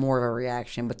Okay. wanted more of a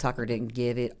reaction, but Tucker didn't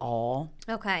give it all.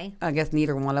 Okay. I guess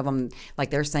neither one of them, like,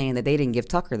 they're saying that they didn't give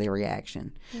Tucker the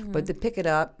reaction. But to pick it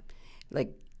up,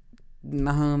 like,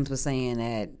 Mahomes was saying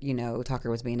that,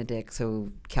 Tucker was being a dick, so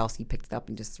Kelsey picked it up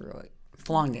and just threw it,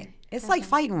 flung it. It's like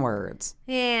fighting words.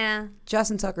 Yeah.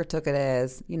 Justin Tucker took it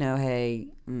as, hey,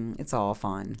 it's all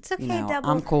fun. It's okay,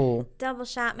 I'm cool. Double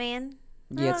shot, man.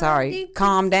 Yeah, Oh, sorry. you-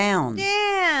 Calm down.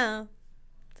 Yeah.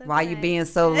 It's Why you okay. being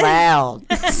so loud?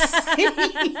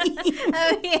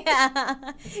 Oh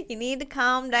yeah. You need to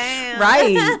calm down.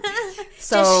 Right.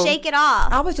 So Just shake it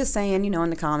off. I was just saying, in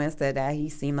the comments that he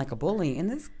seemed like a bully, and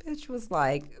this bitch was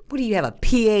like, "What do you have a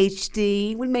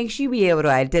PhD? What makes you be able to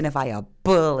identify a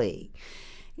bully?"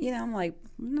 I'm like,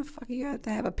 "When the fuck you have to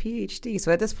have a PhD?"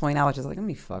 So at this point, I was just like, "Let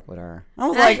me fuck with her." I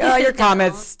was like, "Oh, your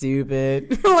comment's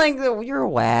stupid. Like, you're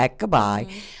whack. Goodbye."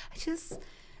 I just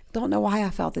don't know why I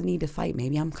felt the need to fight.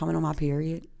 Maybe I'm coming on my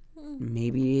period.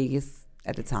 Maybe it's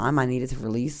at the time I needed to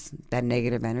release that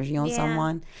negative energy on Yeah.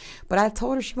 someone. But I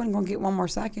told her she wasn't going to get one more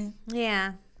second.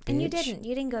 Yeah. And you Bitch. didn't.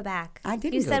 You didn't go back. I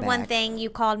didn't You go said one back. thing,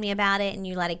 you called me about it, and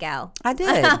you let it go. I did.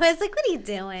 I was like, what are you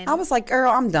doing? I was like,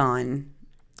 girl, I'm done.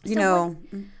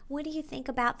 What do you think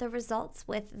about the results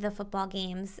with the football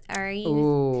games? Are you?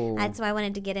 Ooh. That's why I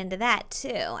wanted to get into that too.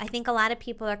 I think a lot of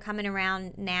people are coming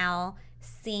around now,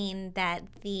 seeing that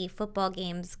the football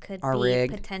games could Are be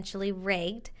rigged. potentially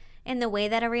rigged in the way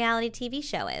that a reality TV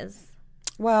show is.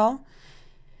 Well,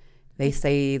 they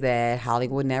say that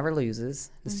Hollywood never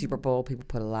loses. The Super Mm-hmm. Bowl, people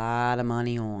put a lot of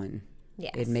money on.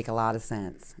 Yes. It'd make a lot of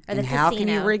sense. Or the And how can you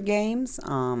casino. rig games?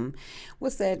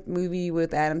 What's that movie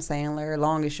with Adam Sandler,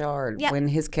 Longest Yard? Yep. When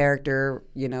his character,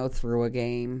 threw a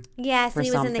game. Yes, For he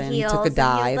was in the something, heels. took a and he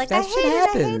dive. was like, That I shit hate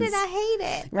happens. it, I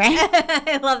hate it. Right?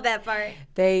 I love that part.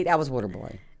 That was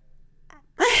Waterboy.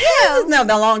 No,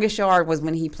 the Longest Yard was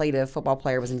when he played a football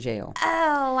player, was in jail.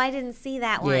 Oh, I didn't see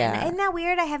that one. Yeah. Isn't that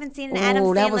weird? I haven't seen an Adam Ooh,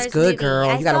 Sandler's that was good, movie. girl.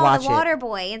 I You gotta saw watch the it.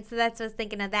 Waterboy, and so that's what I was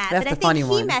thinking of that. That's but the I think funny he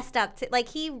one. messed up. Like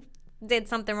he did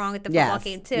something wrong with the football Yes,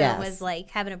 game too. yes. Was like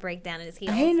having a breakdown in his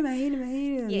heels. I hate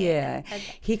him. Yeah, Yeah. okay.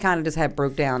 He kind of just had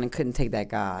broke down and couldn't take that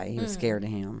guy. He was scared of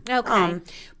him. Okay.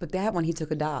 But that one, he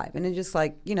took a dive. And it just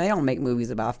like, they don't make movies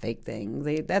about fake things.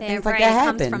 Things like Right, that it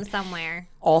comes happen. from somewhere.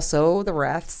 Also, the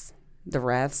refs. The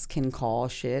refs can call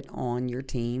shit on your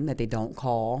team that they don't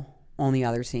call on the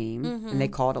other team. And they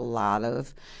called a lot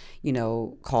of,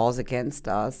 calls against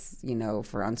us,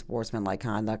 for unsportsmanlike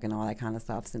conduct and all that kind of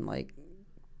stuff. And like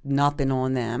nothing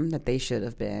on them that they should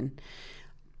have been.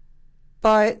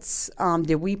 But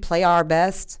did we play our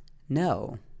best?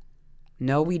 No.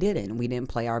 No, we didn't. We didn't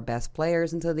play our best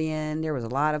players until the end. There was a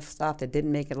lot of stuff that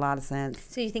didn't make a lot of sense.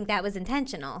 So you think that was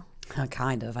intentional?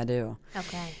 Kind of, I do.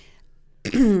 Okay.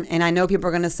 And I know people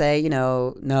are going to say,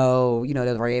 no,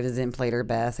 the Ravens didn't play their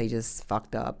best. They just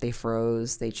fucked up. They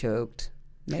froze. They choked.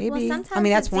 Maybe. sometimes I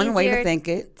mean, that's it's one way to easier think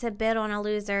it. to bid on a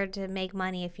loser to make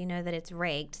money if you know that it's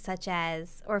rigged, such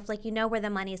as, or if like you know where the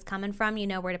money is coming from, you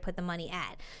know where to put the money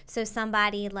at. So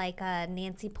somebody like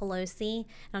Nancy Pelosi, I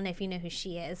don't know if you know who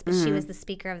she is, but she was the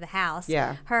Speaker of the House.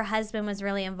 Yeah. Her husband was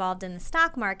really involved in the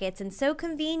stock markets, and so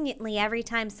conveniently, every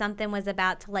time something was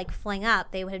about to like fling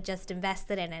up, they would have just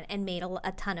invested in it and made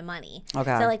a ton of money.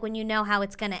 Okay. So like when you know how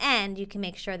it's going to end, you can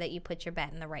make sure that you put your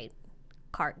bet in the right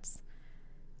cards.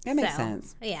 That makes So,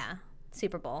 sense. Yeah.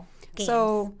 Super Bowl games.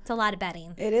 So- it's a lot of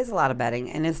betting. It is a lot of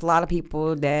betting, and it's a lot of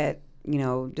people that, you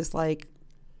know, just like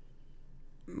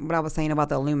what I was saying about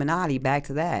the Illuminati, back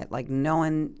to that, like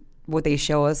knowing what they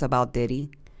show us about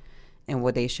Diddy and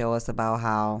what they show us about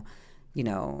how, you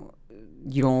know,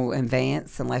 you don't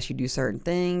advance unless you do certain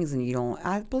things, and you don't.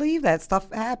 I believe that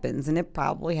stuff happens, and it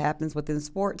probably happens within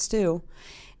sports too,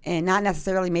 and not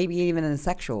necessarily maybe even in a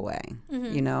sexual way,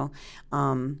 you know,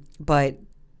 but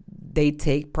they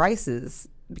take prices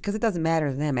because it doesn't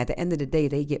matter to them. At the end of the day,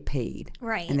 they get paid,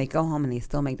 Right. and they go home and they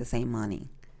still make the same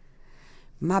money.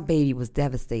 My baby was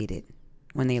devastated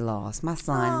when they lost. My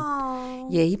son, Oh,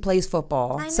 yeah, he plays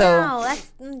football, I so. know.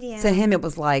 That's, yeah. To him, it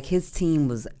was like his team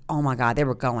was, oh my God, they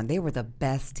were going. They were the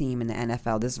best team in the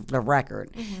NFL. This is the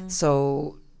record.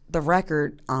 So the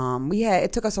record,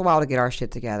 it took us a while to get our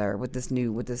shit together with this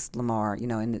Lamar, you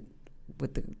know, and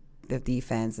with the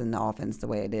defense and the offense the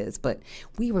way it is. But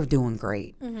we were doing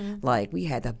great. Like, we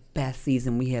had the best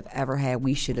season we have ever had.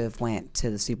 We should have went to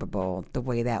the Super Bowl the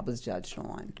way that was judged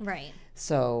on. Right.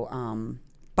 So,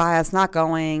 by us not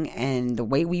going and the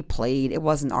way we played, it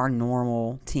wasn't our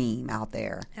normal team out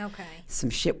there. Okay. Some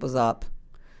shit was up,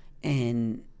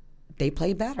 and they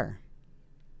played better.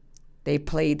 They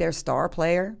played their star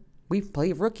player. We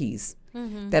played rookies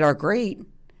that are great,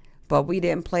 but we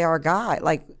didn't play our guy.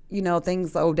 Like, you know,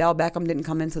 things, Odell Beckham didn't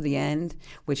come into the end,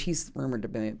 which he's rumored to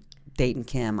be dating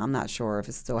Kim. I'm not sure if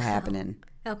it's still happening.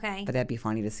 Okay. But that'd be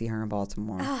funny to see her in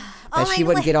Baltimore. Oh But she my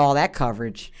wouldn't God. get all that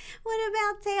coverage. What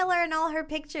about Taylor and all her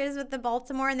pictures with the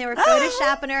Baltimore, and they were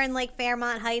photoshopping her in like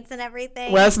Fairmont Heights and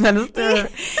everything? Westminster,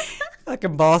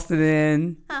 fucking Boston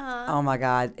in. Uh-huh. Oh my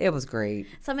God, it was great.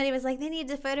 Somebody was like, they need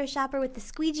to Photoshop her with the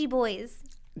Squeegee Boys.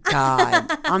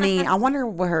 God, I mean, I wonder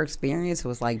what her experience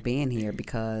was like being here,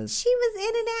 because She was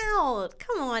in and out.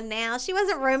 Come on now. She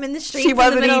wasn't roaming the streets she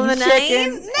wasn't in the middle eating of the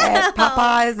chicken night. No, at Popeyes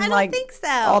I and don't like think so.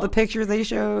 all the pictures they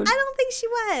showed. I don't think she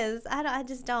was. I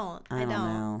just don't. I don't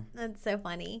know. That's so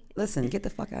funny. Listen, get the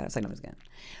fuck out. Say no again.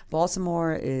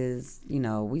 Baltimore is, you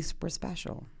know, we're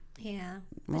special. Yeah.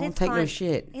 We don't take no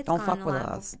shit. It's Don't gone fuck a with lot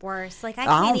us. Worse. Like I I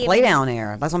can't don't play even, down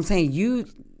there. That's what I'm saying. You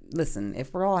listen.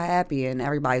 If we're all happy and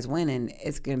everybody's winning,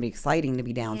 it's gonna be exciting to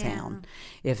be downtown.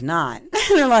 If not,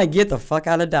 they're like, get the fuck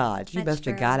out of Dodge. You That's best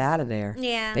have true. got out of there.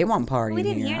 Yeah. They want partying We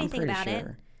didn't here. hear I'm anything pretty about it.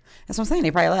 sure. That's what I'm saying.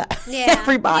 They probably left. Yeah.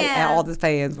 Everybody Yeah. and all the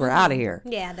fans were out of here.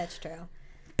 Yeah, that's true.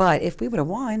 But if we would have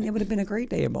won, it would have been a great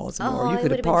day in Baltimore. Oh, You it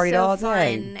could would have been partied so all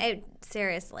fun. day.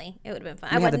 Seriously, it would have been fun.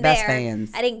 We I had the wasn't best there.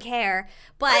 fans. I didn't care,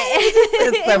 but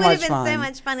It's so it would much have been so fun.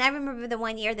 much fun. I remember the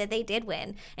one year that they did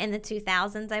win in the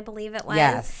 2000s, I believe it was.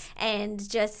 Yes. And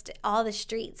just all the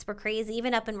streets were crazy,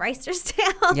 even up in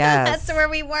Reisterstown. Yes. That's where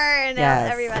we were, and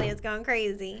Yes. everybody was going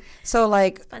crazy. So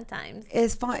like, Fun times.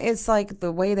 it's fun. It's like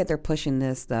the way that they're pushing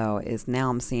this, though, is now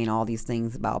I'm seeing all these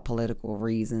things about political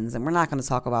reasons, and we're not going to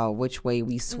talk about which way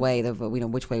we sway the vote, you know,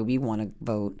 which way we want to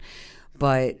vote.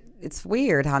 But it's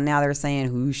weird how now they're saying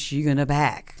who's she gonna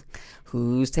back,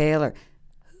 who's Taylor.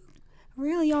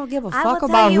 Really, y'all give a I fuck will tell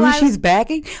about you, who I- she's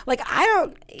backing? Like, I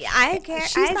don't. I care.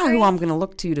 She's I not agree. who I'm gonna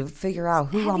look to figure out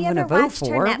who Have I'm you gonna ever vote watched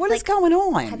her for. What is Netflix- going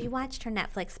on? Have you watched her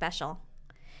Netflix special?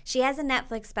 She has a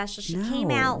Netflix special. She came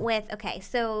No. out with, okay,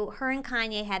 so her and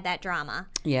Kanye had that drama.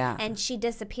 Yeah. And she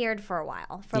disappeared for a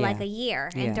while, for like Yeah. a year.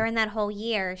 And Yeah. during that whole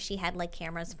year, she had like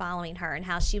cameras following her and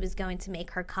how she was going to make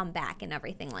her come back and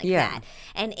everything like Yeah. that.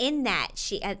 And in that,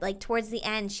 she, like towards the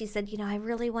end, she said, you know, I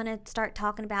really want to start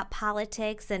talking about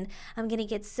politics and I'm going to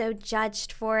get so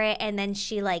judged for it. And then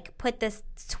she like put this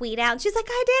tweet out and she's like,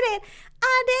 I did it.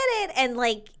 And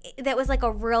like, that was like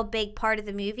a real big part of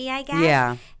the movie, I guess.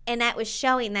 Yeah. And that was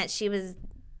showing that she was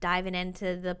diving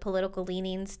into the political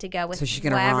leanings to go with So she's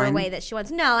gonna whatever run? way that she wants.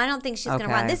 No, I don't think she's going to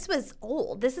run. Okay. This was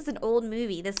old. This is an old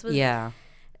movie. This was Yeah.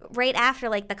 right after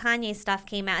like the Kanye stuff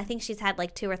came out. I think she's had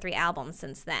like 2 or 3 albums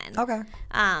since then. Okay.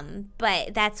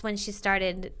 But that's when she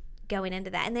started going into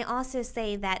that. And they also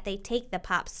say that they take the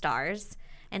pop stars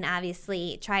and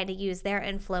obviously try to use their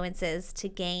influences to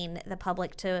gain the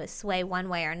public to sway one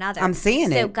way or another. I'm seeing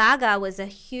so it. Gaga was a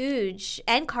huge,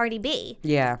 and Cardi B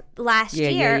Yeah. last Yeah,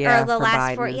 year, yeah, or the for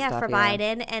last Biden for and stuff, for yeah.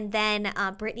 Biden, and then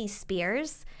Britney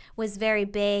Spears was very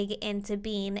big into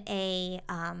being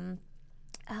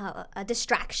a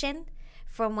distraction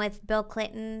from with Bill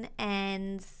Clinton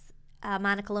and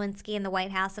Monica Lewinsky in the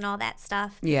White House and all that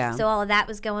stuff. Yeah. So all of that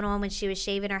was going on when she was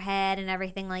shaving her head and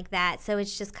everything like that. So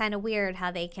it's just kind of weird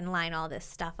how they can line all this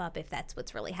stuff up if that's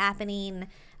what's really happening.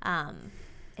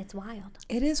 It's wild.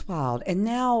 It is wild. And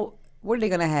now, what are they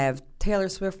going to have? Taylor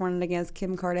Swift running against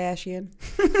Kim Kardashian?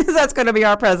 That's going to be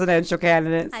our presidential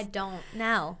candidates. I don't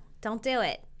know. Don't do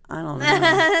it. I don't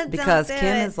know. Because do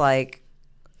Kim it. is like,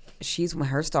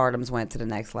 her stardom's went to the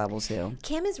next level too.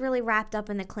 Kim is really wrapped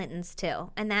up in the Clintons too,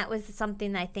 and that was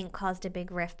something that I think caused a big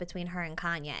rift between her and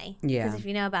Kanye. Yeah. Because if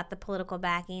you know about the political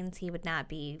backings, he would not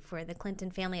be for the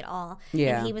Clinton family at all.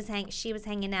 Yeah. And she was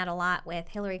hanging out a lot with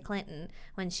Hillary Clinton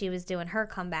when she was doing her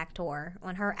comeback tour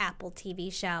on her Apple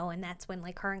TV show, and that's when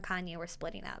like her and Kanye were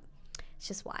splitting up. It's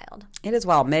just wild. It is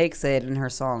wild. Meg said in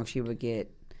her song she would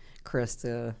get Chris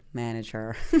to manage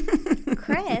her.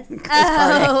 Chris?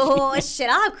 Oh, shit.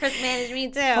 I'll have Chris manage me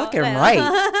too. Fucking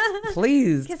right.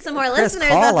 Please. Get some more Chris, listeners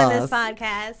call up in us. this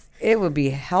podcast. It would be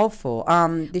helpful.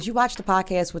 Did you watch the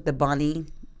podcast with the bunny?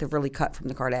 The really cut from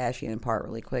the Kardashian part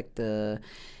really quick.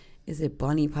 Is it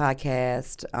Bunny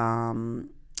podcast? And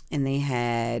they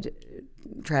had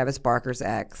Travis Barker's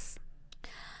ex.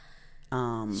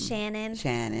 Shannon.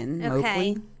 Shannon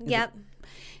Okay. Moakley. Yep.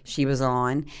 She was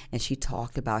on, and she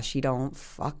talked about she don't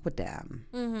fuck with them.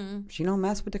 Mm-hmm. She don't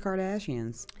mess with the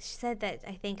Kardashians. She said that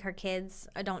I think her kids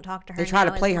don't talk to her. They try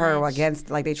to now play as her much. against,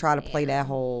 like they try to play that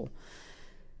whole,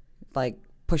 like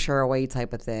push her away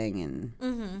type of thing,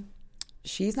 and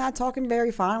she's not talking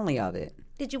very fondly of it.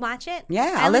 Did you watch it?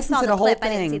 Yeah, I I only listened saw to the whole clip.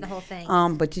 thing. I didn't see the whole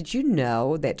thing. But did you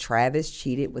know that Travis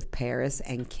cheated with Paris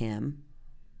and Kim?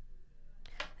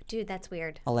 Dude, that's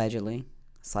weird. Allegedly.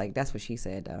 It's like, that's what she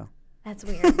said, though. That's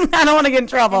weird. I don't want to get in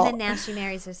trouble. And then now she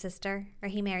marries her sister, or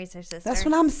he marries her sister. That's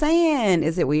what I'm saying.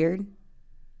 Is it weird?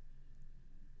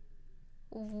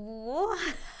 I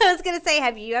was gonna say,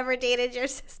 have you ever dated your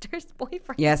sister's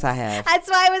boyfriend? Yes, I have. That's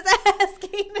why I was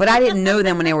asking. But I didn't know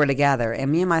them when they were together.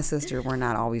 And me and my sister were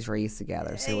not always raised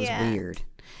together, so it was Yeah. weird.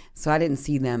 So I didn't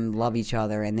see them love each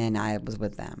other, and then I was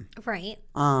with them. Right.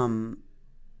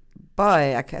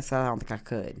 But I guess I don't think I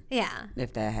could Yeah.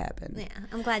 if that happened. Yeah.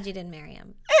 I'm glad you didn't marry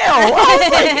him. Ew! I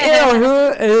was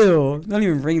like, ew. Don't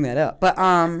even bring that up. But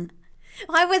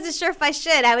Well, I wasn't sure if I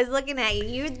should. I was looking at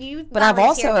you. You. But I've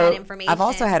volunteered that also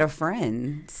information. had a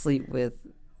friend sleep with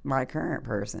my current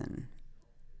person.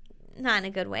 Not in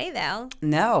a good way, though.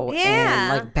 No, Yeah.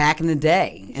 and like back in the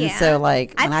day, and Yeah. so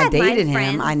like I've when I had my dated him,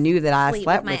 friends I knew that I sleep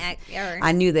slept with with. my ex- or-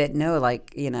 I knew that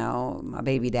like my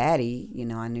baby daddy.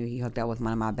 I knew he hooked up with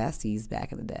one of my besties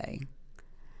back in the day.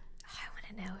 I want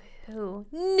to know who.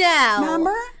 No.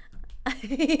 Remember?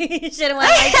 You should have went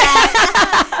like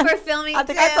that. We're filming. I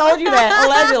think too. I told you that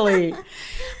allegedly.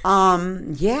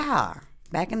 Yeah,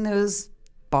 back in those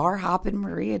bar hopping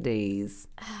Maria days.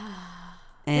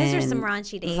 Those were some And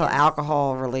raunchy days. So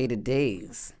alcohol related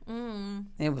days.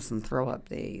 It was some throw up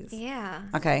days. Yeah.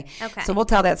 Okay. Okay. So we'll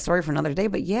tell that story for another day.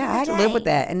 But yeah, I had to live with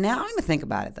day. that. And now I don't even think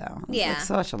about it though. It was Yeah. like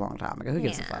such a long time ago. Who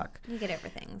gives a Yeah. fuck? You get over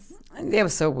things. It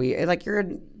was so weird. Like you're a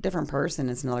different person.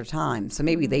 It's another time. So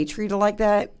maybe Mm-hmm. they treat it like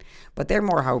that, but they're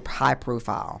more high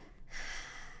profile.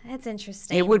 That's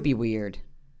interesting. It would be weird.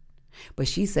 But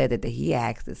she said that he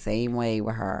acts the same way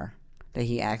with her that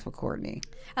he acts with Courtney.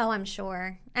 Oh, I'm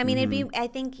sure. I mean, it'd be. Mm-hmm. I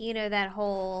think that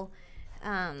whole,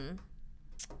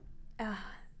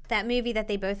 that movie that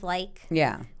they both like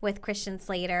Yeah. with Christian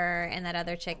Slater and that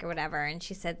other chick or whatever. And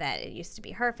she said that it used to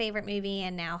be her favorite movie,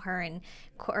 and now him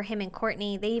and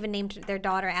Courtney. They even named their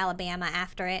daughter Alabama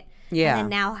after it. Yeah. And then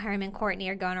now him and Courtney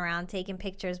are going around taking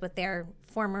pictures with their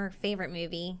former favorite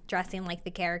movie, dressing like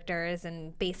the characters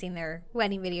and basing their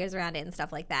wedding videos around it and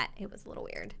stuff like that. It was a little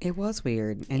weird. It was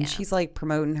weird. And Yeah. she's like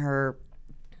promoting her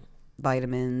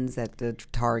vitamins at the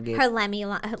Target. Her Lemmy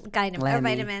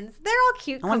vitamins. They're all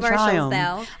cute I want to try commercials, 'em.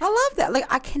 though. I love that. Like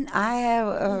I have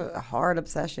a hard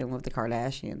obsession with the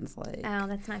Kardashians. Like Oh,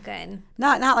 that's not good.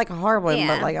 not like a hard one, Yeah.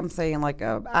 but like I'm saying like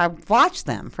I've watched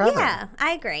them forever. Yeah,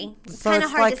 I agree. It's So kind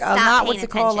it's of hard like to stop not paying what's it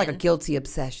called, like a attention. guilty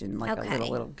obsession, like Okay. a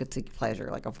little guilty pleasure,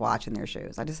 like of watching their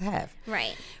shows. I just have.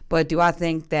 Right. But do I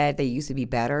think that they used to be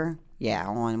better? Yeah,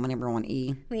 whenever on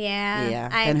E. Yeah. Yeah,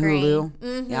 I and agree.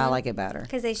 Hulu. Yeah, I like it better.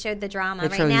 Because they showed the drama. They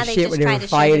Right showed now you they shit just when they try were to show the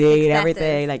fighting and successes.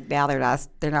 everything. Like now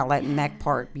they're not letting that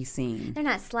part be seen. They're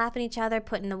not slapping each other,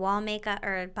 putting the wall makeup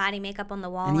or body makeup on the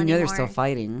wall And you know anymore. they're still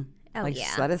fighting. Oh, like yeah.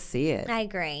 just let us see it. I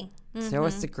agree. Show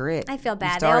us the grit. I feel You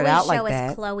bad. They started always out show like us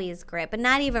that. Chloe's grip, but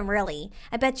not even really.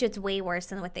 I bet you it's way worse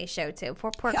than what they show too. Poor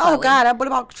Chloe. Oh God! What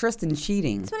about Tristan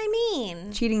cheating? That's what I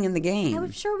mean. Cheating in the game. I'm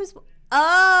sure it was.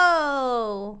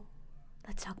 Oh,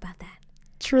 let's talk about that.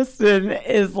 Tristan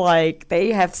is like,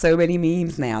 they have so many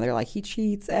memes now. They're like, he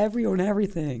cheats on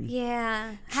everything.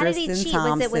 Yeah. How did he Tristan cheat?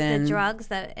 Was it with the Thompson. drugs,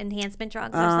 the enhancement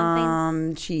drugs or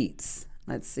something? Cheats.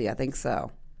 Let's see. I think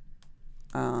so.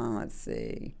 Let's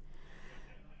see.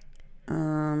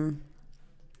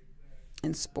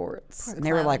 In sports. Poor And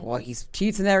they were Chloe. like, well, he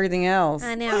cheats and everything else.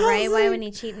 I know, right? Why wouldn't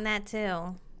he cheat in that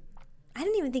too? I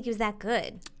didn't even think he was that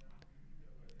good.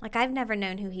 Like, I've never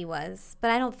known who he was, but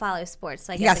I don't follow sports,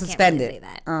 so I He got guess I can't really suspended. say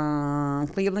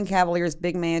that. Cleveland Cavaliers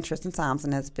big man Tristan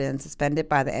Thompson has been suspended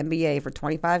by the NBA for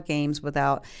 25 games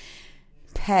without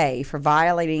pay for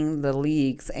violating the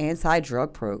league's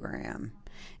anti-drug program.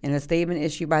 In a statement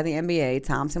issued by the NBA,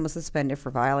 Thompson was suspended for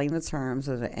violating the terms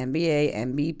of the NBA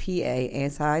NBPA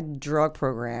anti-drug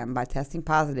program by testing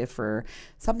positive for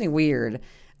something weird,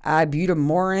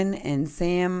 ibutamorin and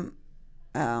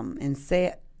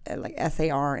like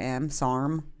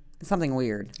SARM, something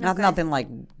weird. Nothing like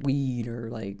weed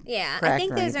or like Yeah, I crack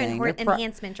think or those are anything. They're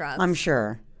enhancement drugs. I'm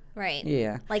sure. Right.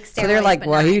 Yeah. Like So they're steroids, like, but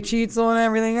well, not. he cheats on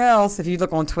everything else. If you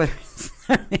look on Twitter,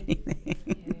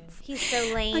 He's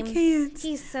so lame. I can't.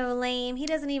 He's so lame. He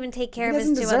doesn't even take care He of his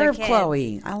doesn't two other deserve kids.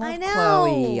 Chloe. I love know.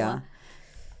 Chloe.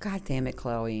 God damn it,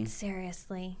 Chloe.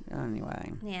 Seriously.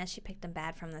 Anyway, Yeah, she picked him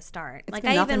bad from the start. It's Like,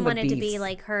 been I nothing even but wanted to be beefs.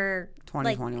 like her,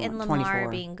 like 2021, in Lamar 24.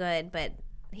 being good, but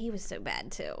he was so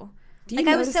bad too. Do you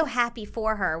Like, I was notice- so happy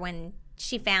for her when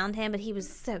she found him, but he was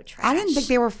so trash. I didn't think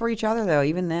they were for each other though.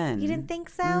 Even then, You didn't think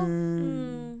so?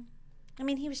 I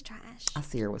mean, he was trash. I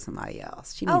see her with somebody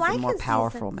else. She Oh, needs I a more can see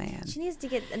powerful some- man. She needs to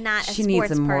get not a She sports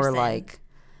needs a more person. like.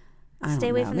 I don't Stay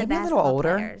away know, from the maybe a little basketball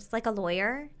older, players. Like a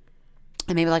lawyer.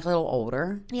 and maybe like a little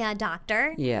older. Yeah, a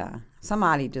doctor. Yeah,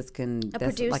 somebody just can. That's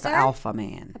like producer? an alpha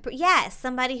man. Yes,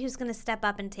 somebody who's going to step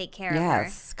up and take care of her.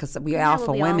 Yes, because we Isn't that alpha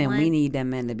what we all women, we want? need them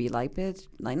men to be like, bitch,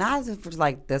 like not as for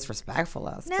like disrespectful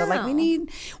us, but like No.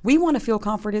 we want to feel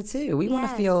comforted too. We want to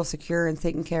Yes. feel secure and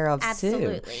taken care of too.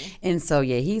 Absolutely. And so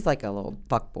yeah, he's like a little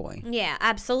fuck boy. Yeah,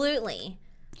 absolutely.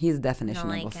 He's the definition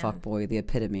Don't of like a him. fuck boy, the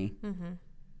epitome.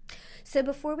 So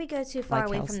before we go too far Like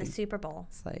away from the Kelsey. Super Bowl.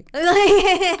 It's like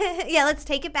Yeah, let's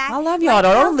take it back. I love y'all. Like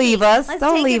Don't Kelsey. leave us. Let's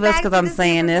Don't take it leave us back because to I'm the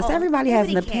saying Super this. Bowl. Everybody has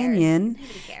an Nobody cares. opinion.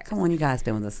 Nobody cares. Come on, you guys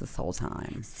been with us this whole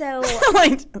time. So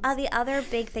Like, the other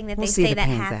big thing that We'll they see if say it that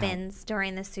pans out. happens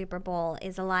during the Super Bowl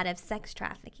is a lot of sex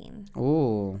trafficking.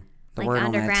 ooh, the Like word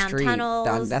on that underground street.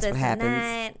 tunnels, That's this what happens.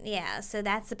 and that. Yeah, so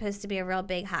that's supposed to be a real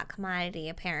big hot commodity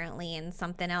apparently, and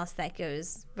something else that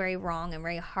goes very wrong and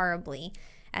very horribly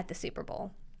at the Super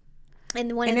Bowl.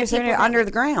 And one And of they're the saying people they're that- under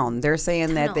the ground. They're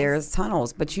saying that Tunnels. there's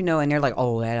tunnels, but and they're like,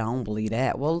 oh, I don't believe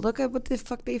that. Well, look at what the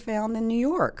fuck they found in New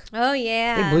York. Oh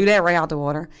yeah. They blew that right out the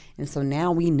water. And so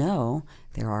now we know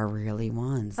there are really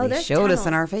ones. Oh, They there's showed us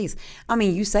in tunnels. our face. I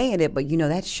mean, you saying it, but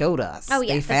that showed us. Oh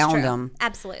yeah, They that's found true. them.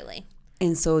 Absolutely.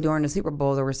 And so during the Super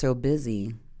Bowl, they were so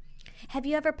busy. Have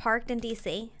you ever parked in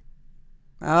DC?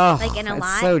 Oh, Like in a it's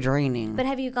lot? so draining. But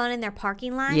have you gone in their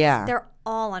parking lots? Yeah. They're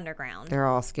all underground. They're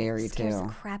all scary Scares the too.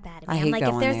 crap out of I me. I'm hate like, if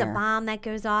going there's there. a bomb that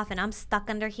goes off and I'm stuck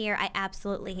under here, I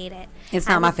absolutely hate it. It's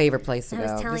I not my was- favorite place to I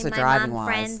was go. telling Just a my driving mom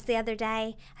friends wise. the other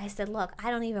day, I said, look, I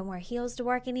don't even wear heels to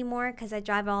work anymore because I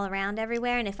drive all around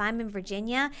everywhere. And if I'm in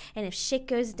Virginia and if shit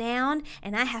goes down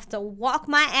and I have to walk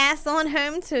my ass on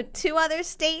home to 2 other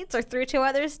states or through 2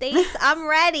 other states, I'm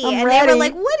ready. I'm and they ready. were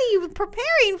like, what are you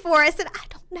preparing for? I said, I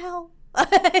don't know. I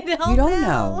don't You don't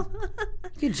know.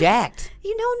 You're jacked.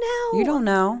 You don't know. You don't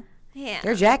know. Yeah.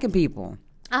 They're jacking people.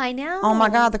 I know. Oh my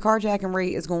God, the carjacking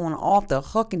rate is going off the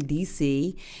hook in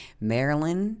D.C.,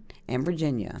 Maryland, and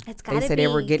Virginia. It's They gotta said they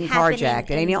were be getting happening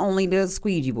carjacked. It in- ain't only the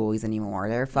squeegee boys anymore.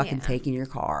 They're fucking Yeah. taking your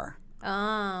car.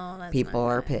 Oh, that's People not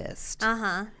are good. pissed.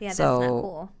 Uh-huh. Yeah, that's So, not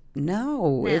cool.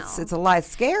 No, it's No. a lot. It's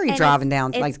scary And driving it's-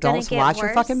 down. it's Like, gonna don't get watch your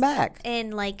worse fucking back.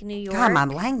 In like New York. God, my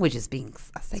language is being.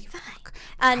 I say fuck.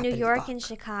 New Fucking York fuck. and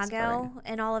Chicago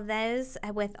and all of those,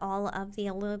 with all of the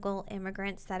illegal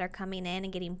immigrants that are coming in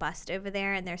and getting bussed over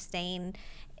there, and they're staying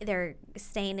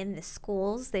in the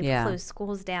schools. They've Yeah. closed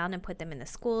schools down and put them in the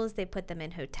schools. They put them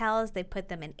in hotels. They put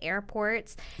them in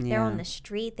airports. They're Yeah. on the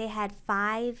street. They had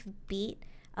 5 beat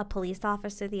a police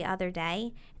officer the other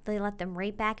day. They let them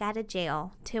right back out of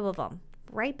jail. 2 of them.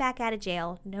 Right back out of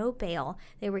jail, no bail.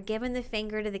 They were giving the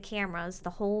finger to the cameras the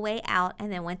whole way out, and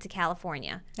then went to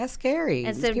California. That's scary.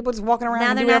 And These so people just walking around now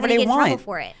and they're do not whatever going to they get in trouble want.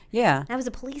 for it. Yeah. That was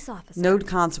a police officer. No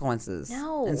consequences.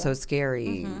 No. And so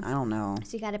scary. I don't know.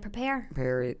 So you got to prepare.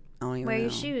 Prepare it. I don't even Wear know.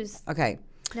 your shoes. Okay.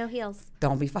 No heels.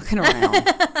 Don't be fucking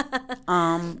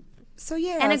around. So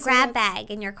yeah. And a so grab that's-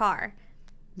 bag in your car.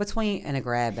 And a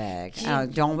grab bag.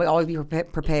 Don't always be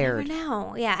prepared. Never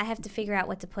know. Yeah, I have to figure out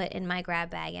what to put in my grab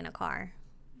bag in a car.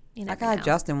 You I never got know.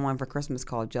 Justin one for Christmas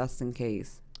called Just in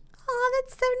Case. Oh,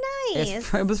 That's so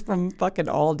nice. It was from fucking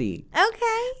Aldi.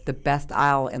 Okay. The best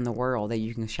aisle in the world that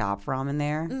you can shop from in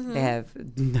there. They have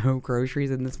no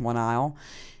groceries in this one aisle.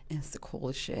 And it's the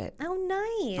coolest shit. Oh,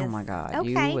 nice. Oh my God.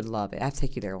 Okay. You would love it. I have to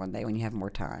take you there one day when you have more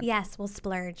time. Yes, we'll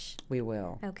splurge. We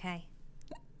will. Okay.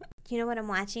 Do you know what I'm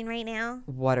watching right now?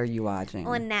 What are you watching?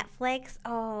 On Netflix.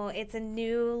 Oh, it's a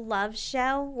new love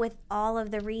show with all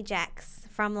of the rejects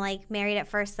from like Married at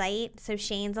First Sight. So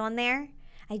Shane's on there.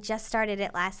 I just started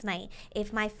it last night.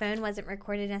 If my phone wasn't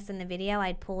recording us in the video,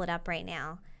 I'd pull it up right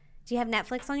now. Do you have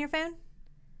Netflix on your phone?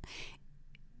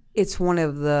 It's one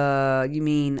of the, you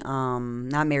mean,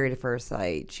 not Married at First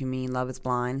Sight. You mean Love is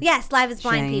Blind? Yes, Live is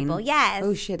Blind Shane? people. Yes.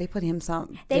 Oh shit, they put him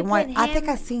some. They put I think him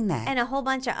I've seen that. and a whole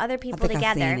bunch of other people think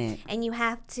I've together. seen it. And you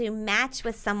have to match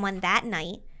with someone that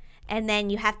night. And then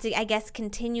you have to, I guess,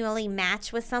 continually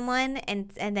match with someone. And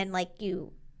then, like,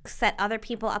 you set other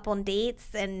people up on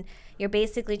dates. And you're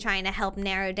basically trying to help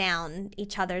narrow down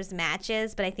each other's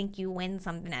matches. But I think you win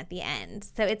something at the end.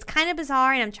 So it's kind of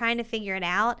bizarre, and I'm trying to figure it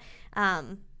out.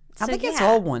 I think it's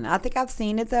old one. I think I've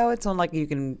seen it though. It's on like you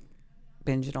can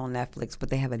binge it on Netflix, but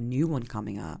they have a new one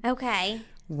coming up Okay.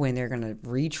 when they're gonna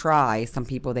retry some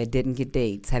people that didn't get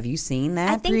dates. Have you seen that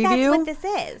I think preview? that's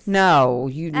what this is. No,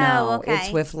 you know, okay.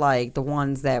 it's with like the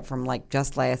ones that from like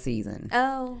just last season.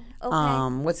 Oh,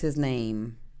 okay. What's his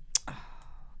name? Oh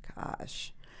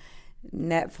gosh,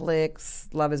 Netflix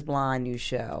Love is Blind new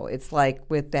show. It's like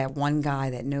with that one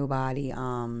guy that nobody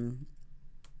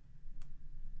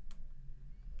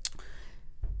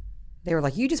they were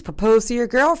like, you just proposed to your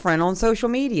girlfriend on social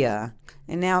media.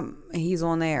 And now he's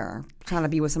on there trying to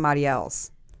be with somebody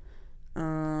else. I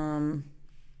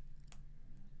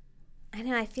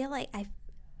know. I feel like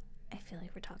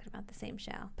we're talking about the same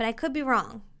show, but I could be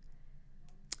wrong.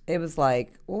 It was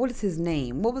like, what is his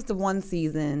name? What was the one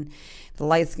season? The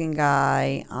light-skinned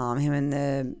guy, him and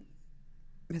the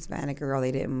Hispanic girl,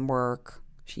 they didn't work.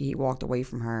 He walked away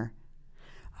from her.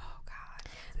 Oh,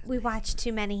 God. We watch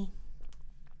too many.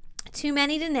 Too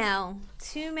many to know.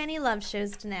 Too many love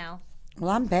shows to know. Well,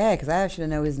 I'm bad because I should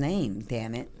know his name.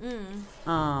 Damn it.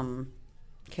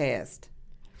 Cast.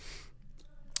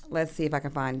 Let's see if I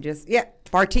can find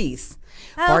Bartiz.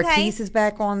 Oh, okay. Bartiz is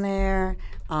back on there.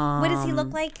 What does he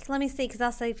look like? Let me see, because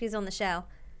I'll see if he's on the show.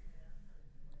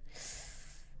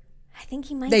 I think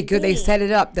he might. They set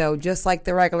it up though, just like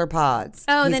the regular pods.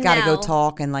 Oh, he's then got to go no.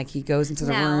 talk, and like he goes into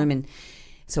the No. room, and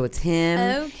so it's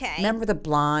him. Okay. Remember the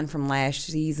blonde from last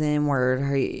season where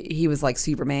he was like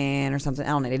Superman or something? I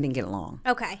don't know. They didn't get along.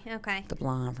 Okay. The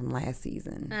blonde from last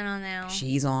season. I don't know.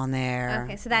 She's on there.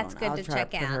 Okay, so that's I don't good know. to I'll try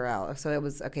check put out. her out. So it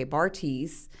was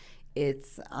Bartiz.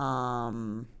 It's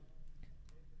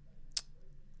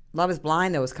Love is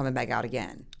Blind though is coming back out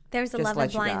again. There's a Just Love let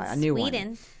is you Blind guys- a new one.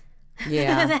 Sweden.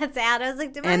 Yeah. That's out. I was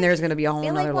like, And there's going to be a whole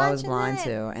feel like nother Love is watching Blind that.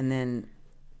 too. And then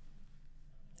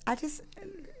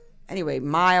anyway,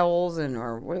 Miles and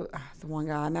the one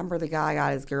guy. I remember the guy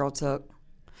got his girl took.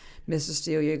 Mr.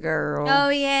 Steal Your Girl. Oh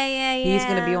yeah. He's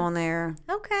going to be on there.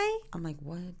 Okay. I'm like,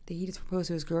 what? Did he just propose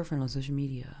to his girlfriend on social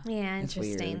media? Yeah, That's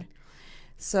interesting. weird.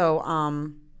 So,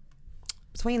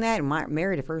 between that and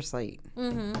Married at First Sight.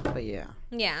 Mm-hmm. But yeah.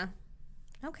 Yeah.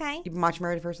 Okay. You been watching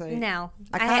Married at First Sight? No.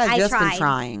 I kind of just tried. been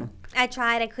trying. I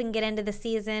tried. I couldn't get into the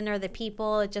season or the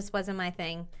people. It just wasn't my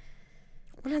thing.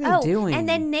 What are they doing? And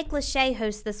then Nick Lachey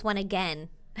hosts this one again.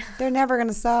 They're never going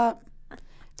to stop.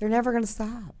 They're never going to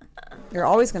stop. They're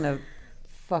always going to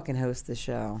fucking host the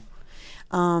show.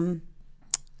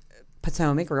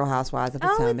 Potomac, Real Housewives of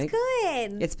Potomac. Oh,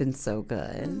 it's good. It's been so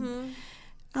good. Mm-hmm.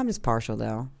 I'm just partial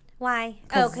though. Why?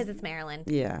 Oh, because it's Maryland.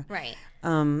 Yeah. Right. But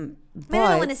I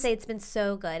don't want to say it's been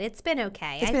so good. It's been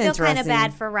okay. It's I been feel kind of interesting.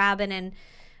 bad for Robin and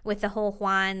with the whole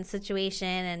Juan situation,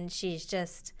 and she's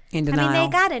just in I denial. mean,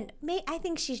 they got it. I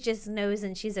think she just knows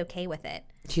and she's okay with it.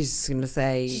 She's just gonna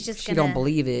say She's just she gonna- don't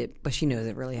believe it, but she knows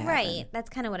it really happened. Right. That's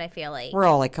kind of what I feel like. We're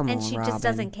all like, come and on, she Robin. just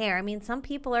doesn't care. I mean, some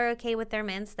people are okay with their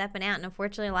men stepping out, and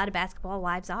unfortunately, a lot of basketball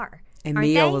wives are. And aren't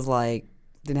Mia they? was like,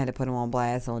 didn't have to put him on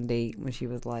blast on date when she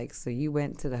was like, so you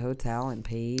went to the hotel and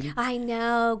paid? I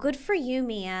know. Good for you,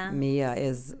 Mia. Mia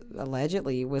is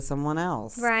allegedly with someone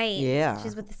else. Right. Yeah.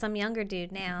 She's with some younger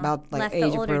dude now. About like Left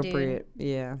age the older appropriate.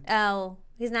 Yeah. Dude. Oh,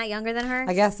 he's not younger than her?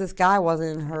 I guess this guy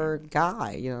wasn't her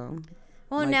guy, you know.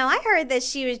 Well, no, I heard that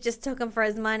she was just took him for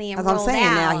his money and That's what I'm rolled saying.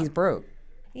 out. Now he's broke.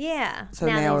 Yeah. So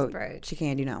now now he's broke. she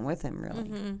can't do nothing with him, really.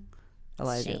 Mm-hmm.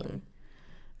 Allegedly.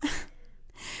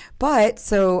 But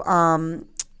so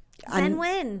Zen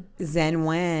Wen. Zen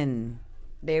Wen,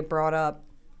 they brought up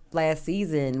last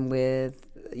season with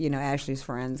Ashley's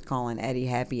friends calling Eddie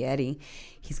Happy Eddie.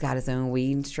 He's got his own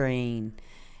weed strain,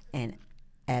 and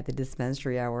at the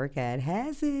dispensary I work at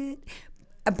has it.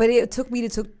 But it took me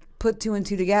to put two and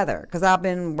two together because I've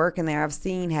been working there. I've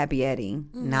seen Happy Eddie,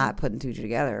 not putting two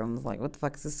together. I was like, what the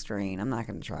fuck is this strain? I'm not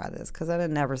going to try this because I've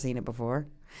never seen it before.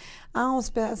 I'll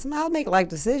make life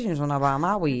decisions when I buy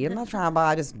my weed. I'm not trying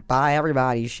to just buy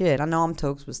everybody's shit. I know I'm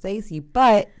tokes with Stacy,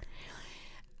 but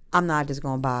I'm not just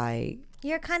going to buy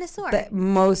You're a connoisseur. the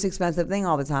most expensive thing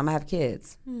all the time. I have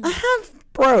kids. I'm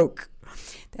broke.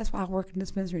 That's why I work in the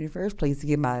dispensary in the first place to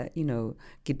get my,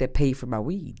 get that pay for my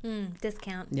weed.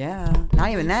 Discount. Yeah,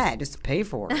 not even that, just to pay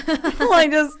for it.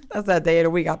 That's that day of the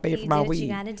week I pay for my do what weed. you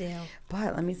gotta do.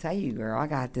 But let me tell you, girl, I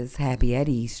got this Happy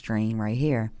Eddie strain right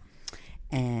here,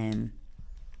 and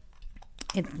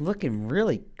it's looking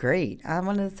really great. I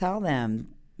want to tell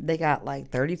them they got like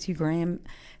 32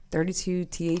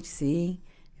 THC,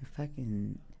 and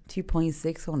fucking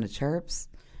 2.6 on the chirps,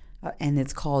 and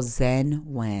it's called Zen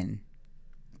Wen.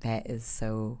 That is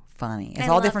so funny. It's I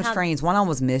all love different how- strains. One of them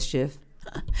was Mischief,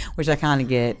 which I kind of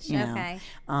get, Okay.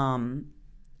 know.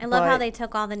 I love how but- they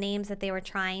took all the names that they were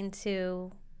trying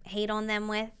to hate on them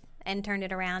with and turned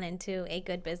it around into a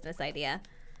good business idea.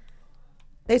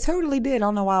 They totally did. I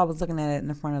don't know why I was looking at it in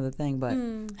the front of the thing, but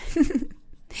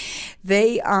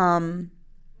they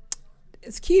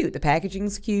it's cute. The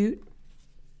packaging's cute.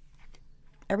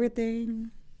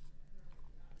 Everything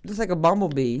just like a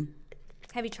bumblebee.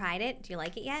 Have you tried it? Do you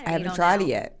like it yet? Or I you haven't don't tried know? it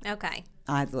yet. Okay.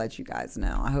 I have to let you guys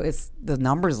know. I hope the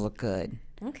numbers look good.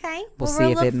 Okay. We'll see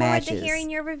we'll if look it forward matches. to hearing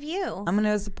your review. I'm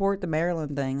gonna support the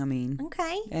Maryland thing. I mean,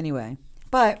 Okay. anyway,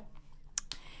 but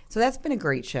so that's been a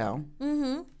great show.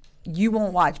 Mm-hmm. You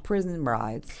won't watch Prison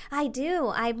Brides. I do.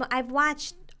 I've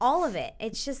watched all of it.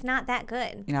 It's just not that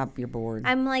good. You're bored.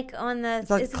 I'm like on the,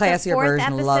 like is it the classier fourth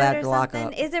version of episode Love or After something?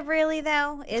 Lockup. Is it really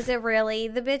though? Is it really?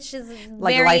 The bitch is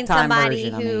Like a marrying Lifetime somebody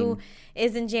version, I who mean.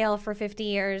 is in jail for 50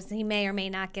 years. He may or may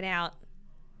not get out.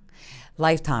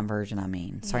 Lifetime version, I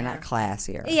mean. Sorry, Yeah. not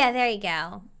classier. Yeah, there you go.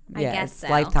 I Yeah, guess it's so.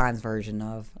 Lifetime's version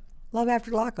of Love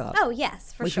After Lockup, Oh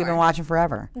yes, for which sure. we've been watching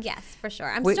forever. Yes, for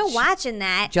sure. I'm Which- still watching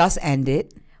that. Just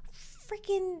ended.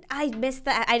 Freaking, I missed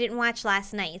that. I didn't watch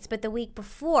last night's, but the week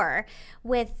before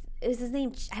with, it was his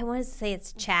name. I wanted to say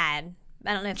it's Chad.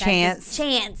 I don't know if Chance. that's his,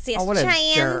 Chance. Yes, Oh, what a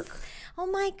Chance. jerk. Oh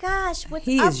my gosh, what's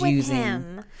He up is with using.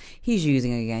 him? He's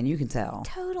using again. You can tell.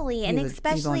 Totally, and He's on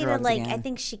especially to drugs like, I again.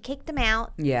 think she kicked him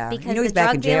out. Yeah. You because know he's the back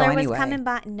drug in jail dealer was anyway. coming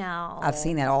by. No, I've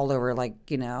seen that all over, like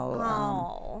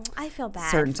Oh, I feel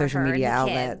bad. certain for social her and media the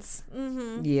outlets. kids.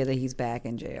 Mm-hmm. Yeah, that he's back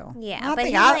in jail. Yeah, I but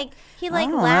think he I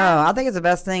don't know. laughed. I think it's the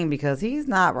best thing because he's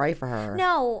not right for her.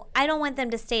 No, I don't want them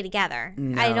to stay together.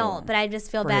 I No. don't, but I just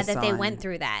feel For bad his that they son. went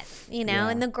through that, Yeah.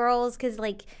 and the girls, because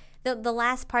like the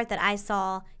last part that I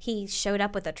saw, he showed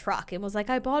up with a truck and was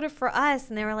like, I bought it for us.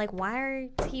 And they were like, why are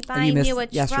he buying missed you a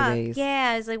truck? yesterday's.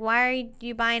 Yeah, I was like, why are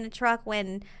you buying a truck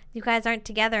when you guys aren't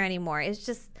together anymore? It's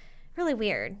just really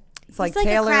weird. It's like a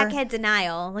Taylor. crackhead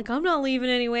denial. Like, I'm not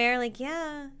leaving anywhere. Like,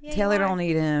 yeah Taylor you are. don't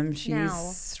need him. She's No.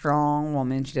 a strong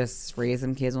woman. She just raised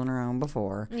them kids on her own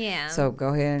before. Yeah. So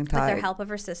go ahead and with the help of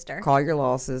her sister. call your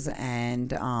losses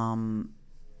and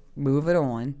move it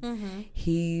on. Mm-hmm.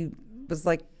 He was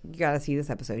like, you got to see this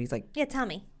episode. He's like, Yeah, tell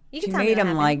me. You she can tell me made what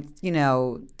him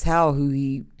happened. like, tell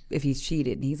who if he's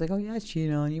cheated. And he's like, oh yeah, I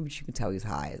cheated on you, but you can tell he's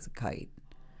high as a kite.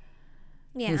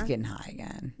 Yeah. He's getting high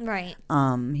again. Right.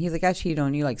 He's like, I cheated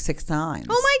on you like 6 times.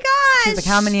 Oh my gosh. He's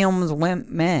like, how many of them was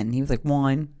men? He was like,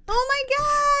 1. Oh my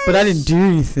gosh. But I didn't do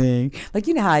anything. Like,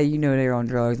 you know how they're on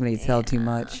drugs when they tell too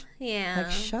much. Yeah.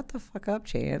 Like, shut the fuck up,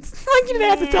 Chance. Like, you didn't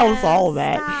have to tell us all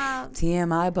that. Stop.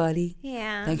 TMI, buddy.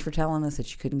 Yeah. Thanks for telling us that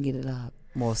you couldn't get it up.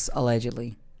 Well,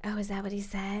 allegedly. Oh, is that what he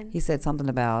said? He said something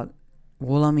about,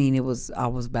 well, I mean, I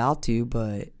was about to,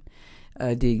 but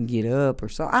I didn't get up or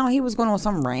so. I don't know. He was going on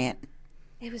some rant.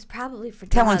 It was probably for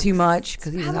Telling drugs. too much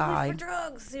because he was Probably high. for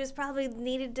drugs. He was probably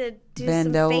needed to do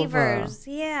Bend some over. favors.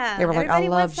 Yeah. They were like, I Everybody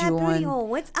wants loved that you booty on- hole.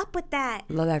 What's up with that?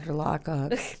 Love after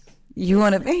lockup. You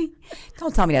want to be?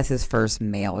 Don't tell me that's his first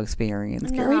male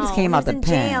experience. Girl, he just came he out was the in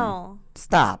pen. jail.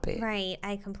 Stop it. Right.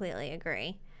 I completely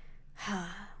agree.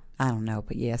 I don't know,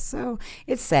 but yeah, so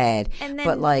it's sad. And then-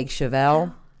 but like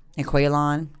Chevelle and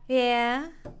Quaylon, Yeah.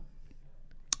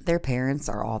 their parents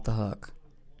are off the hook.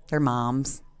 Their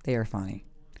moms, they are funny.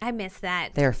 I missed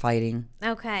that. They're fighting.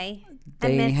 Okay. I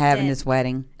They missed having it. this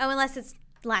wedding. Oh, unless it's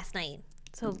last night.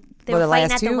 So they Well, were the fighting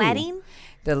last at the two. wedding?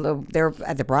 They're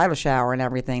at the bridal shower and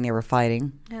everything. They were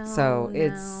fighting. Oh, So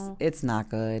no. it's not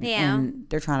good. Yeah. And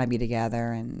they're trying to be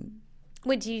together, and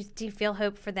Do you feel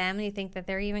hope for them? Do you think that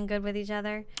they're even good with each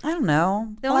other? I don't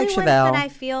know. The I like only ones Chevelle. that I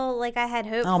feel like I had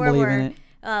hope I don't for believe were in it.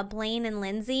 Blaine and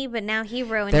Lindsay, but now he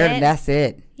ruined They're, it. that's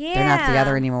it. They're not Yeah.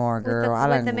 together anymore, girl. I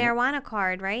With don't the know. marijuana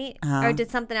card, right? Uh-huh. Or did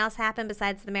something else happen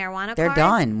besides the marijuana They're card?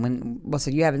 done.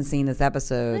 So you haven't seen this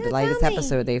episode. No, The latest tell me.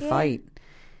 episode, they Yeah. fight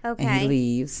Okay. and he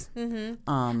leaves. Mm-hmm.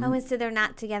 Um, Oh, and so they're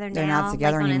not together now. they're not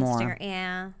together like on anymore.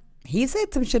 Yeah. He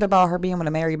said some shit about her being with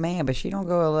a married man, but she don't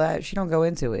go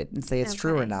into it and say it's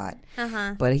true or Okay. not.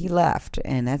 Uh-huh. But he left,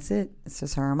 and that's it. It's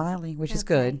just her and Miley, which is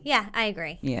good. Yeah, I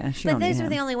agree. Yeah, she But don't need those were him.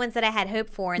 the only ones that I had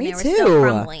hope for, and Me they were too. still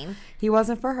crumbling. He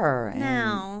wasn't for her. And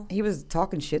No. he was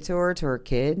talking shit to her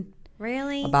kid,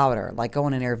 Really? about her, like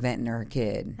going in there venting her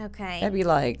kid. Okay. That'd be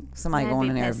like somebody I'd going be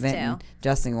in there pissed, venting, too.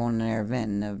 Justin going in there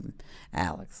venting of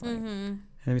Alex. Like, Mm-hmm.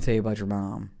 let me tell you about your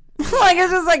mom. Like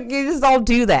it's just like you just don't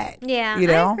do that. Yeah, you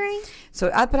know. I agree.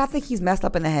 But I think he's messed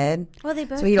up in the head. Well, they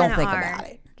both So he don't kinda think are. about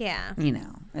it. Yeah. You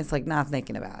know, it's like not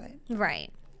thinking about it.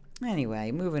 Right.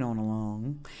 Anyway, moving on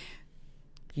along.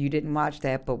 You didn't watch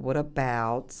that, but what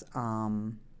about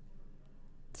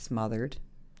Smothered?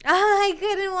 Oh, I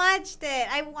couldn't watch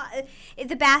it.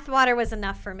 The bathwater was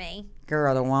enough for me.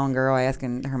 Girl, the one girl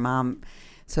asking her mom.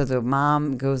 So the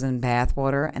mom goes in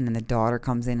bathwater, and then the daughter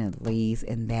comes in and leaves,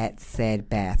 and that said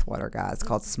bathwater, guys. It's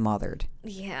called Smothered.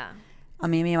 Yeah. I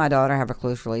mean, me and my daughter have a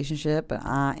close relationship, but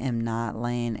I am not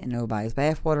laying in nobody's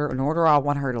bathwater, nor do I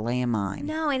want her to lay in mine.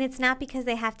 No, and it's not because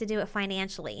they have to do it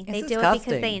financially. They do it disgusting.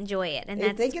 because they enjoy it, and I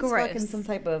that's think it's gross. fucking some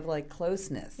type of like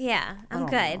closeness. Yeah, I I'm don't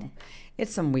good. know.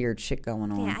 It's some weird shit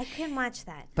going on. Yeah, I couldn't watch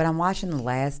that. But I'm watching the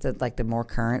last, like the more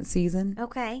current season.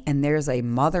 Okay. And there's a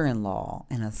mother-in-law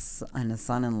and a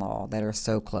son-in-law that are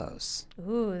so close.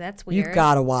 Ooh, that's weird. You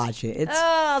gotta watch it. It's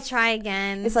I'll try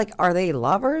again. it's like, are they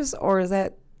lovers or is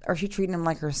she treating him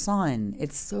like her son?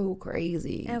 It's so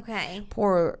crazy. Okay.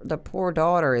 The poor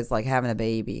daughter is like having a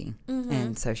baby, Mm-hmm.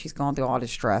 and so she's going through all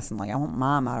this stress and like, I want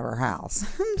mom out of her house.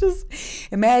 Just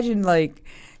imagine like,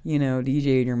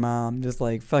 DJ and your mom just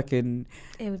like fucking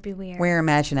It would be weird. wearing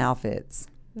matching outfits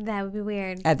That would be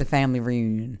weird. at the family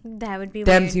reunion. That would be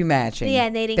Them weird. two matching.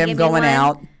 Yeah, they didn't them give me going one.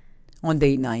 out on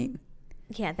date night.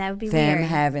 Yeah, that would be Them weird.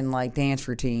 having like dance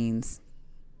routines.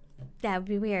 That would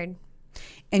be weird.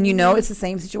 And it's the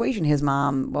same situation. His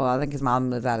mom, I think his mom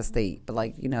lives out of state, but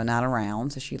like, not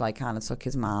around. So she like kind of took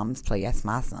his mom's place. That's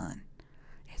my son.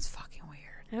 It's fucking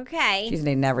weird. Okay.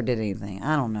 They never did anything.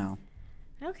 I don't know.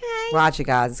 Okay. Watch it,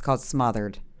 guys. It's called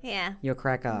Smothered. Yeah. You'll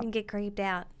crack up. And get creeped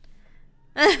out.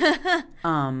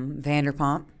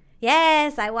 Vanderpump.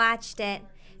 Yes, I watched it.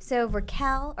 So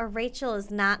Rachel is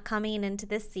not coming into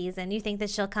this season. You think that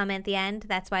she'll come at the end?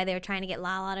 That's why they were trying to get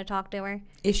Lala to talk to her?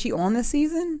 Is she on this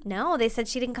season? No, they said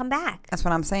she didn't come back. That's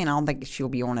what I'm saying. I don't think she'll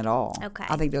be on at all. Okay.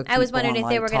 I think they'll keep I was wondering on, if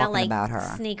they were going to talking about her.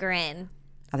 sneak her in.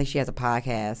 I think she has a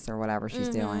podcast or whatever she's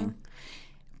Mm-hmm. doing.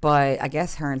 But I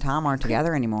guess her and Tom aren't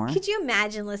together anymore. Could you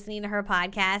imagine listening to her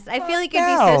podcast? I feel like it'd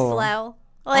be no. so slow.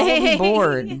 I would be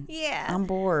bored. Yeah. I'm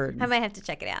bored. I might have to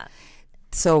check it out.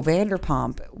 So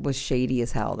Vanderpump was shady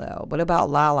as hell, though. What about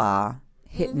Lala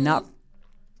hitting up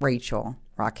Raquel,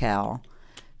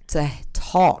 to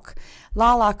talk?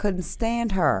 Lala couldn't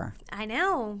stand her. I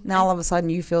know. Now all of a sudden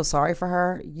you feel sorry for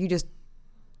her. You just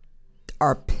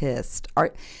are pissed.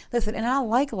 Listen, and I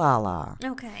like Lala.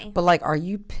 Okay. But like, are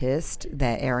you pissed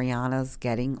that Ariana's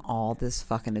getting all this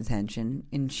fucking attention?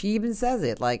 And she even says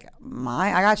it. Like,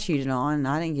 I got cheated on and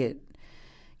I didn't get,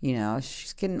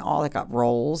 she's getting all like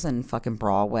roles in fucking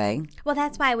Broadway. Well,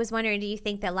 that's why I was wondering, do you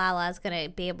think that Lala is going to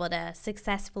be able to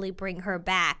successfully bring her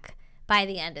back by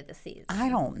the end of the season? I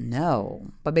don't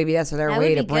know. But maybe that's their That way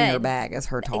would to be bring her good. back is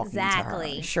her talking to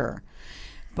Exactly. her. Sure.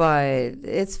 But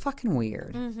it's fucking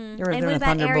weird. And They're what about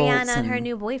Thunderbolts Ariana and her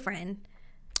new boyfriend?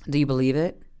 Do you believe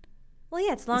it? Well,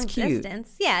 yeah, it's long cute.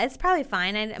 distance. Yeah, it's probably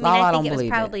fine. I Lala, I I think don't it was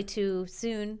believe it. probably too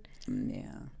soon.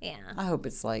 Yeah. Yeah. I hope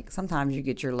it's like sometimes you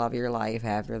get your love of your life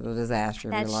after the disaster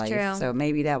of That's your life. true. So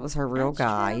maybe that was her real That's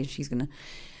guy. true. And she's gonna.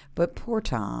 But poor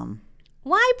Tom. Um,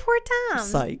 Why poor Tom?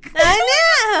 Psych.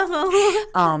 I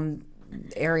know.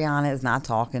 Ariana is not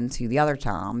talking to the other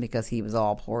Tom because he was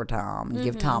all poor Tom. And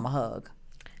give Tom a hug.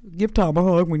 Give Tom a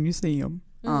hug when you see him.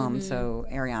 So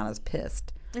Ariana's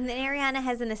pissed. And then Ariana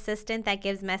has an assistant that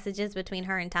gives messages between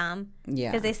her and Tom.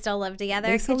 Yeah. Because they still live together.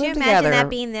 They still Could you live imagine together. that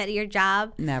being your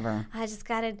job? Never.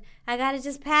 I gotta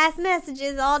just pass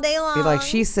messages all day long. Be like,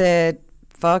 she said,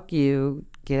 "Fuck you,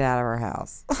 get out of her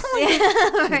house."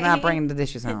 Yeah, She's not bringing the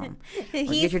dishes home. Or He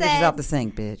get your dishes said- out the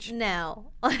sink, bitch.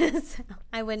 No. So,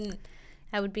 I wouldn't.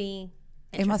 That would be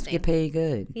It must interesting. get paid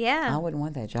good. Yeah. I wouldn't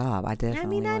want that job. I definitely I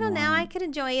mean, I don't wouldn't know. want I it. could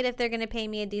enjoy it if they're going to pay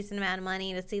me a decent amount of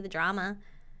money to see the drama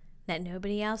that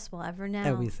nobody else will ever know.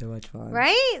 That would be so much fun.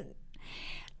 Right?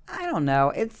 I don't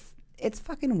know. It's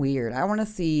fucking weird. I want to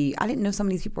see. I didn't know some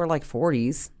of these people are like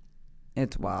 40s.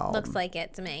 It's wild. Looks like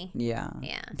it to me. Yeah.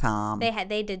 Yeah. Tom.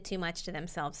 They did too much to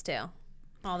themselves too.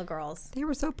 All the girls. They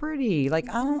were so pretty. Like,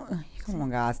 I don't. Come on,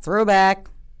 guys. Throwback.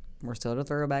 We're still the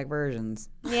throwback versions.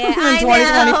 Yeah, In I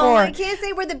 2024. know. I can't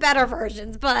say we're the better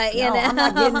versions, but you No, know. I'm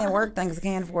not getting at work things I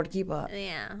can't afford to keep up.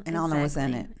 Yeah. And I don't know what's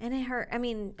in exactly. And it hurt. I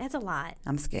mean, that's a lot.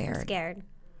 I'm scared. I'm scared.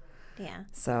 Yeah.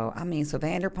 So, I mean, so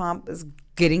Vanderpump is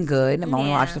getting good. I've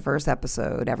only Yeah. watched the first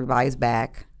episode. Everybody's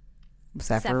back.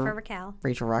 Except Except for for Raquel.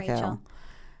 Rachel Raquel.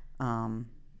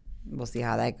 We'll see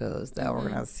how that goes, though. Mm-hmm. We're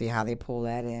going to see how they pull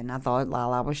that in. I thought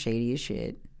Lala was shady as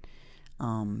shit.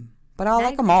 But I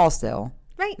like them all still.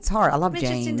 Right. It's hard. I love It's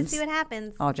interesting to James. see what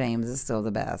happens. Oh, James is still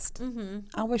the best. Mm-hmm.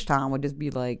 I wish Tom would just be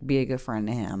a good friend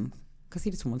to him. Because he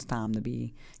just wants Tom to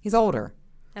be, he's older.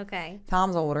 Okay.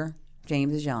 Tom's older.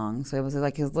 James is young. So it was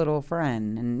like his little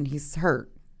friend. And he's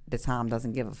hurt that Tom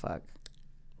doesn't give a fuck.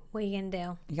 What are you going to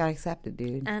do? You got to accept it,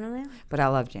 dude. I don't know. But I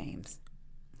love James.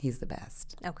 He's the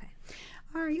best. Okay.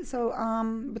 All right, so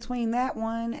between that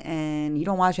one and you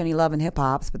don't watch any Love and Hip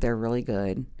Hops, but they're really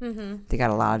good. Mm-hmm. They got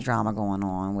a lot of drama going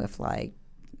on with like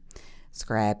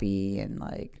Scrappy and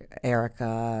like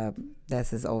Erica. That's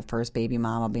his old first baby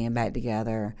mama being back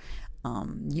together.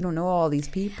 You don't know all these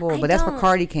people, but that's where don't.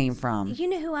 Cardi came from. You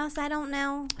know who else I don't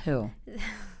know? Who?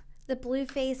 The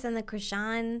Blueface and the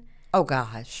Krishan Oh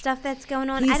gosh. stuff that's going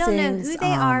on. He I don't know sings, who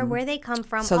they are, where they come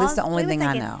from. so this is the only wait a thing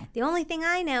I second. know. The only thing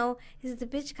I know is the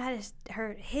bitch got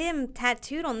him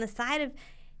tattooed on the side of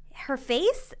her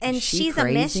face, and Is she she's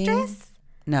crazy? a mistress.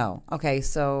 No. Okay,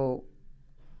 so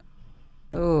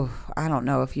I don't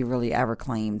know if he really ever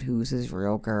claimed who's his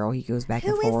real girl. He goes back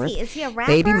Who and forth. is he? Is he a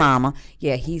rapper? Baby mama.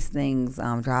 Yeah, he sings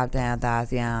Drop Down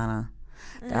Tatiana.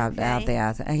 Drop Down Okay.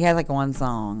 Tatiana. He has like one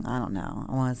song. I don't know.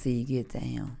 I want to see you get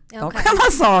down. Don't Okay. cut my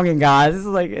song in, guys.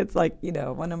 It's like, you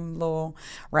know, one of them little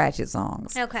ratchet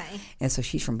songs. Okay. And so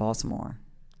she's from Baltimore.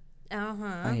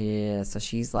 Uh-huh. Yeah, so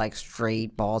she's like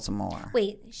straight Baltimore.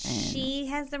 Wait, she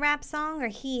has the rap song, or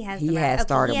he has He the rap? has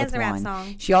started he has with the rap one.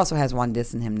 song. She also has one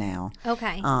dissing him now.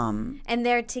 Okay. Um, And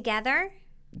they're together?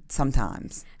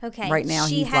 sometimes. Okay. Right now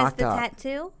she he's has locked the up.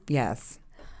 tattoo? Yes.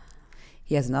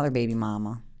 He has another baby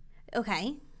mama.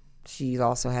 Okay. She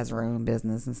also has her own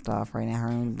business and stuff right now, her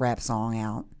own rap song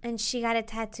out. And she got a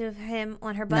tattoo of him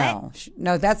on her butt?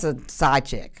 No, that's a side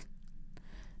chick.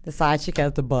 The side chick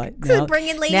has the butt. So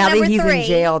bringing lady now number that he's 3. in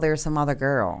jail, there's some other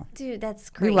girl. Dude,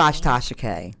 that's crazy. We watched Tasha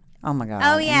K. Oh my god!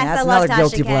 Oh, And yes, that's I love another Tasha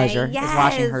guilty K. pleasure. Is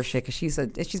watching her Yes. shit because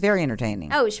she's very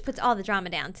entertaining. Oh, she puts all the drama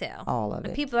down too. All of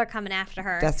And it. people are coming after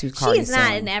her. That's who Cardi's She's not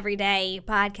suing. an everyday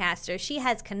podcaster. She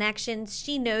has connections.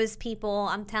 She knows people.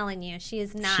 I'm telling you, she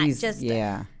is not She's just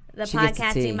yeah. the She gets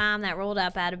the tea. podcasting mom that rolled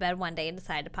up out of bed one day and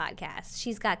decided to podcast.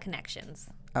 She's got connections.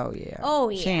 Oh yeah. Oh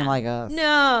yeah. She ain't like us.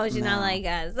 No, she's No. not like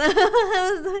us. I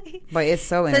was like, But it's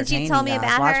so since entertaining. you told me guys.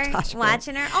 about Watch her, Tasha K.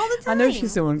 watching her all the time. I know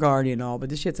she's suing Cardi and all, but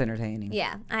this shit's entertaining.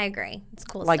 Yeah, I agree. It's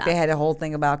cool Like stuff. they had a whole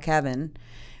thing about Kevin,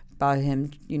 about him,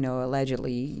 you know,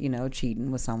 allegedly, you know,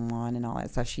 cheating with someone and all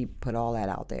that stuff. She put all that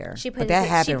out there. She but put that she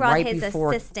happened brought right his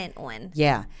before. assistant on.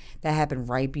 Yeah, that happened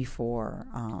right before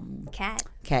Cat.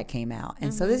 Cat came out,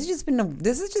 and Mm-hmm. so this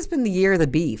has just been the year of the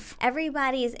beef.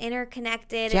 Everybody is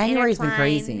interconnected. January's been and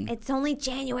crazy. intertwined. It's only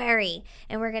January,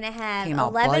 and we're gonna have Came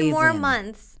out 11 more blazing.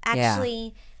 months.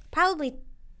 Actually, probably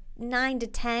 9 to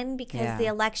 10 because Yeah. the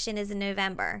election is in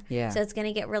November. Yeah. So it's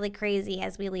gonna get really crazy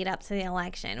as we lead up to the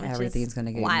election, which Everything's is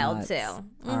gonna get wild nuts. too.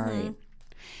 Mm-hmm. All right.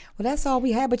 Well, that's all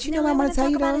we had. But you know what I I'm going want to tell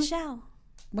you talk about though. a show.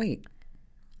 Wait.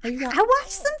 Oh, you got- I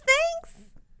watched some things.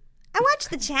 I watched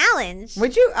the challenge.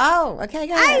 Would you? Oh, okay.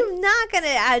 Go ahead. I'm not gonna.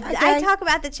 I Okay. talk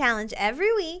about the challenge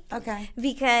every week. Okay.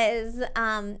 Because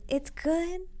it's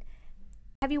good.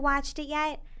 Have you watched it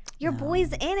yet? Your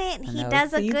boy's in it. He know,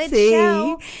 does a good CC.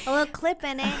 show. A little clip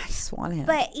in I it. just want him.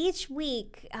 But each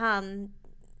week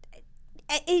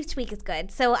is good.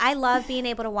 So I love being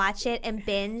able to watch it and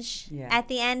binge Yeah. at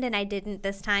the end, and I didn't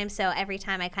this time. So every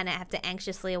time I kind of have to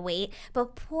anxiously await.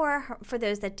 But for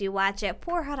those that do watch it,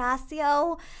 poor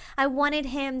Horacio. I wanted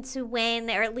him to win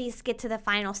or at least get to the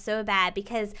final so bad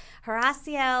because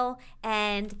Horacio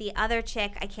and the other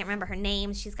chick, I can't remember her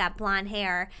name, she's got blonde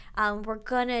hair, were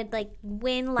gonna like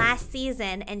win last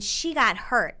season, and she got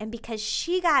hurt. And because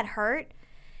she got hurt,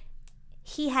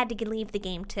 he had to leave the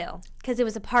game too because it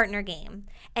was a partner game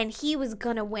and he was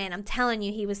gonna win. I'm telling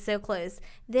you, he was so close.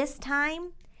 This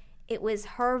time it was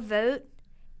her vote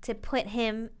to put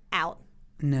him out.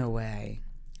 No way.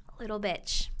 Little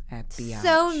bitch. FBI.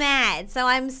 So mad. So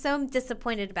I'm so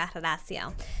disappointed about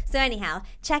Horacio. So anyhow,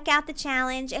 check out the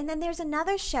challenge. And then there's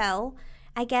another show,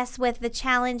 I guess, with the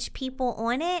challenge people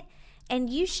on it. and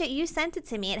you sent it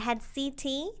to me. It had CT,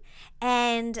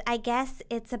 and I guess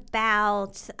it's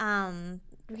about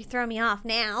you throw me off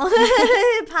now,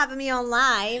 popping me on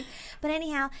live. But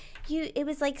anyhow, it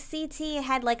was like CT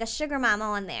had like a sugar mama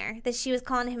on there that she was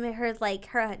calling him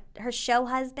her show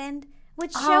husband.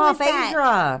 Which show was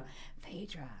that?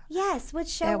 Phaedra. Yes, what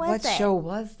show was what it? show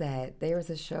was that? There was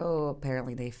a show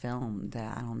apparently they filmed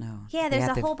that I don't know. Yeah, They there's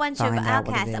have a to whole bunch of find out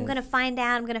what it outcasts. I'm is. gonna find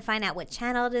out. I'm gonna find out what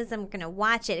channel it is. I'm gonna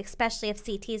watch it, especially if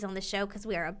CT's on the show, because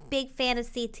we are a big fan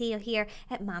of CT here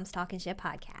at Mom's Talking Shit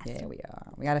podcast. Yeah, we are.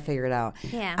 We got to figure it out.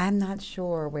 Yeah. I'm not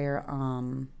sure where.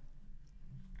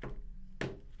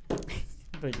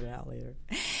 Figure it out later.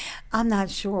 I'm not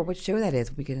sure what show that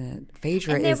is. We can.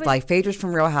 Phaedra And there is was- like Phaedra's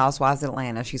from Real Housewives of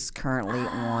Atlanta. She's currently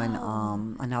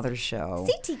on another show.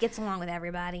 CT gets along with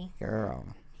everybody. Girl,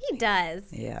 He does.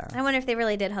 yeah. I wonder if they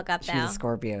really did hook up She's though. a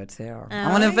Scorpio too. I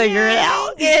want to figure it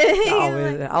out.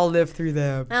 I'll live through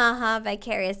them.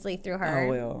 Vicariously through her. I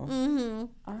will. Mm-hmm.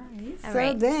 All right. All So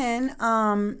right. then,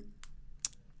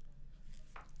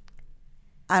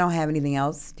 I don't have anything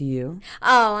else. Do you?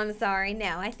 Oh, I'm sorry.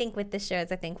 No, I think with the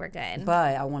shows, I think we're good.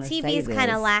 But I want to say TV's this. kind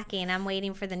of lacking. I'm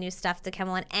waiting for the new stuff to come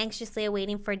on. Anxiously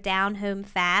awaiting for Down Home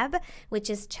Fab, which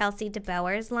is Chelsea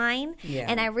DeBoer's line. Yeah.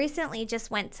 And I recently just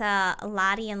went to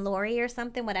Lottie and Lori or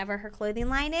something, whatever her clothing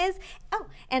line is. Oh,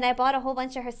 and I bought a whole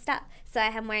bunch of her stuff. So I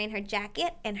am wearing her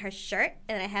jacket and her shirt,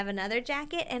 and I have another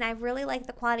jacket, and I really like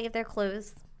the quality of their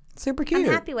clothes. Super cute.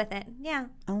 I'm happy with it. Yeah,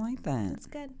 I like that. it's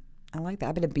good. I like that.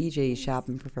 I've been to BJ's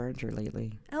shopping for furniture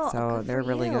lately. Oh, so good they're for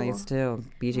really you. nice too.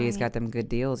 BJ's got them good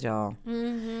deals, y'all.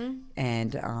 Mm-hmm.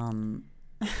 And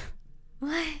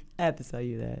What? I have to tell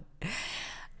you that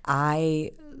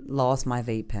I lost my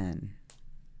vape pen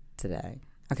today.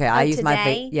 Okay, I used my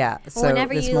today? vape. Yeah. So Well,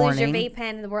 whenever this you morning, lose your vape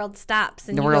pen, the world stops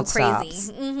and the you world go crazy.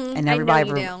 stops. Mm-hmm. And everybody,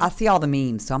 I know you do. I see all the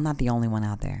memes, so I'm not the only one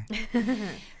out there.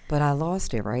 But I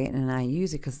lost it, right? And I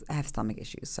use it because I have stomach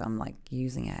issues. So I'm like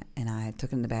using it. And I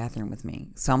took it in the bathroom with me.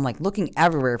 So I'm like looking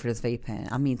everywhere for this vape pen.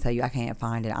 I mean, tell you, I can't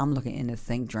find it. I'm looking in the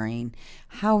sink drain.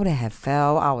 How would it have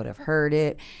fell? I would have heard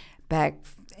it. Back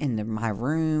in my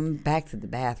room, back to the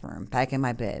bathroom, back in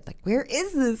my bed. Like, where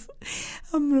is this?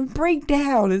 I'm going to break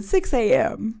down at 6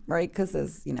 a.m., right? Because,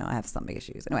 I have stomach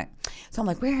issues. Anyway, so I'm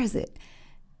like, where is it?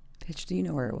 Bitch, do you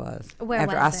know where it was? Where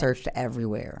After was I it? searched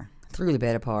everywhere, threw the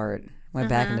bed apart, went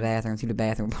back in the bathroom, threw the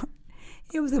bathroom apart.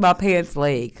 It was in my pants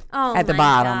leg Oh at the my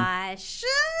bottom. gosh.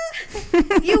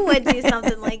 You would do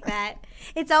something like that.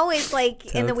 It's always like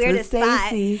in the Totes with weirdest spot.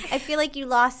 Stacy. I feel like you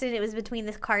lost it. It was between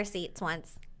the car seats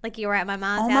once. Like you were at my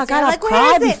mom's Oh house. my and God, you're I've like, "Where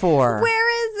cried is it? before."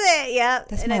 Where is it? Yep.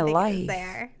 That's and I my think life. It's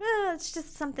there. Oh, it's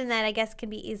just something that I guess can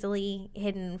be easily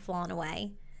hidden and flown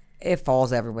away. It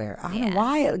falls everywhere. I don't Yeah. know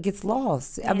why it gets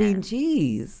lost. I Yeah. mean,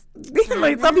 geez.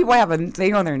 Like some people have a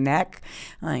thing on their neck.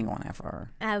 I ain't going that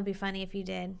far. That would be funny if you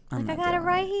did. I'm Like, I not got it doing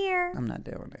right it. here. I'm not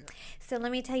doing it. So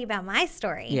let me tell you about my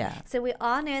story. Yeah. So we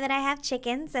all know that I have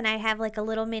chickens, and I have like a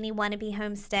little mini wannabe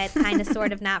homestead, kind of,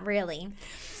 sort of, not really.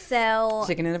 So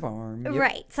Chicken in the farm. Yep.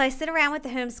 right. So I sit around with the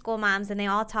homeschool moms, and they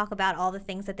all talk about all the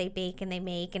things that they bake and they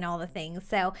make and all the things.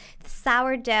 So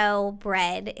sourdough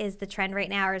bread is the trend right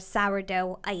now, or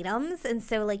sourdough items. And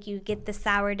so like you get the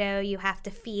sourdough, you have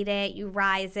to feed it, you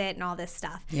rise it, and all this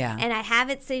stuff. Yeah. And I have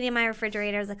it sitting in my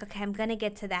refrigerator. I was like, okay, I'm going to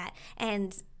get to that.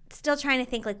 And still trying to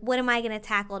think, like, what am I going to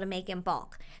tackle to make in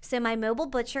bulk? So my mobile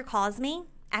butcher calls me,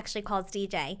 actually calls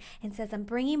DJ, and says, I'm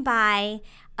bringing by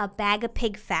a bag of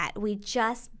pig fat. We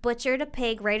just butchered a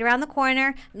pig right around the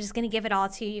corner. I'm just going to give it all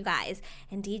to you guys.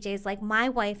 And DJ's like, my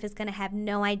wife is going to have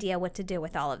no idea what to do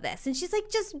with all of this. And she's like,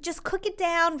 just cook it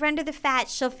down, render the fat.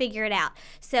 She'll figure it out.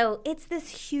 So it's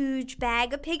this huge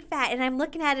bag of pig fat. And I'm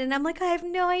looking at it and I'm like, I have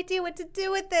no idea what to do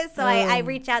with this. So I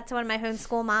reach out to one of my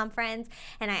homeschool mom friends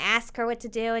and I ask her what to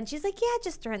do. And she's like, yeah,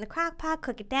 just throw it in the crock pot,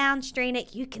 cook it down, strain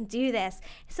it. You can do this.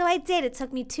 So I did. It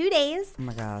took me 2 days. Oh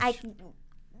my gosh.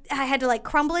 I had to like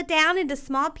crumble it down into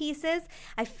small pieces.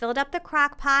 I filled up the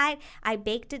crock pot. I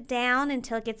baked it down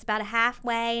until it gets about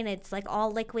halfway and it's like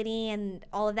all liquidy and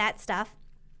all of that stuff.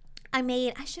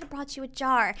 I should have brought you a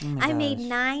jar. my I made gosh.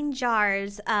 9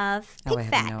 jars of Oh, pig I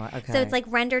had fat. no- okay. So it's like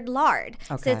rendered lard.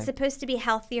 So Okay. it's supposed to be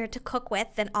healthier to cook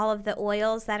with than all of the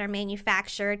oils that are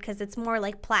manufactured because it's more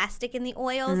like plastic in the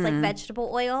oils, like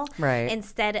vegetable oil, Right.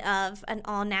 instead of an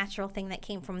all-natural thing that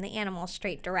came from the animal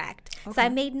straight direct. So I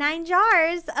made 9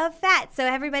 jars of fat. So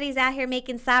everybody's out here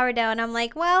making sourdough, and I'm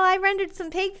like, well, I rendered some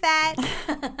pig fat.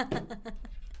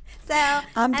 So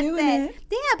I'm that's doing it.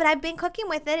 Yeah, but I've been cooking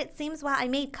with it. It seems well. I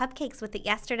made cupcakes with it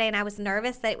yesterday, and I was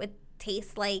nervous that it would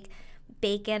taste like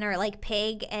bacon or like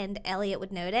pig and Elliot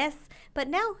would notice. But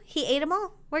no, he ate them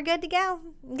all. We're good to go.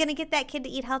 I'm going to get that kid to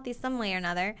eat healthy some way or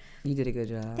another. You did a good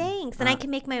job. Thanks. And I can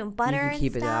make my own butter You can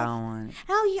keep and it. stuff. I don't want it.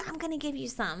 Oh, yeah, I'm going to give you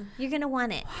some. You're going to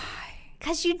want it.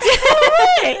 Because you do.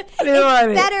 I didn't want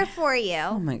It's it. better for Oh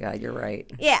you. my God, you're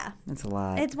right. Yeah. That's a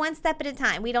lot. It's one step at a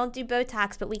time. We don't do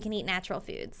Botox, but we can eat natural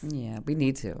foods. Yeah, we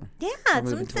need to. Yeah, We're that's what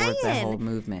moving I'm towards that whole saying.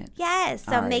 movement. Yes,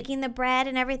 so All I'm right. making the bread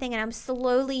and everything, and I'm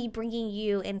slowly bringing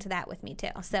you into that with me too.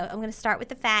 So I'm going to start with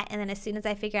the fat, and then as soon as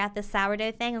I figure out this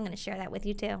sourdough thing, I'm going to share that with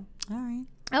you too. All right.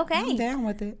 Okay. I'm down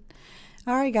with it.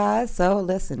 All right, guys. So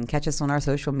listen, catch us on our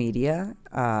social media,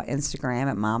 Instagram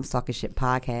at Mom's Talking Shit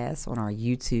Podcast, on our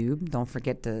YouTube. Don't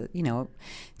forget to,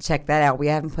 check that out. We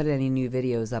haven't put any new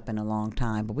videos up in a long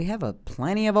time, but we have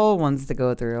plenty of old ones to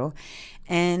go through.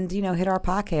 And, hit our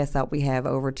podcast out. We have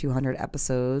over 200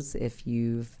 episodes. If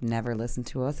you've never listened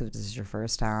to us, if this is your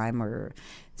first time or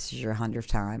this is your 100th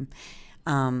time.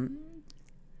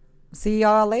 See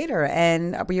y'all later,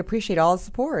 and we appreciate all the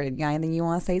support. You got anything you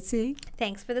want to say, T?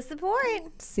 Thanks for the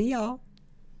support. See y'all.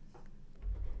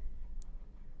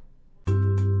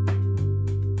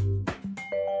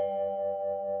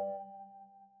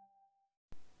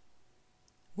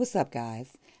 What's up,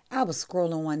 guys? I was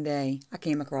scrolling one day. I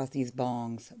came across these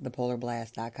bongs,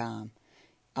 thepolarblast.com.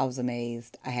 I was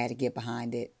amazed. I had to get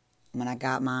behind it. When I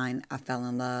got mine, I fell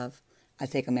in love. I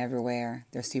take them everywhere.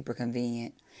 They're super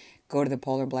convenient. Go to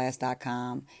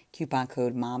thepolarblast.com, coupon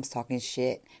code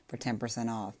MomsTalkingShit for 10%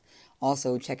 off.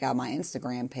 Also, check out my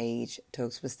Instagram page,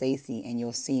 Tokes with Stacy, and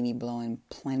you'll see me blowing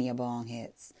plenty of bong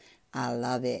hits. I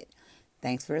love it.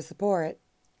 Thanks for the support.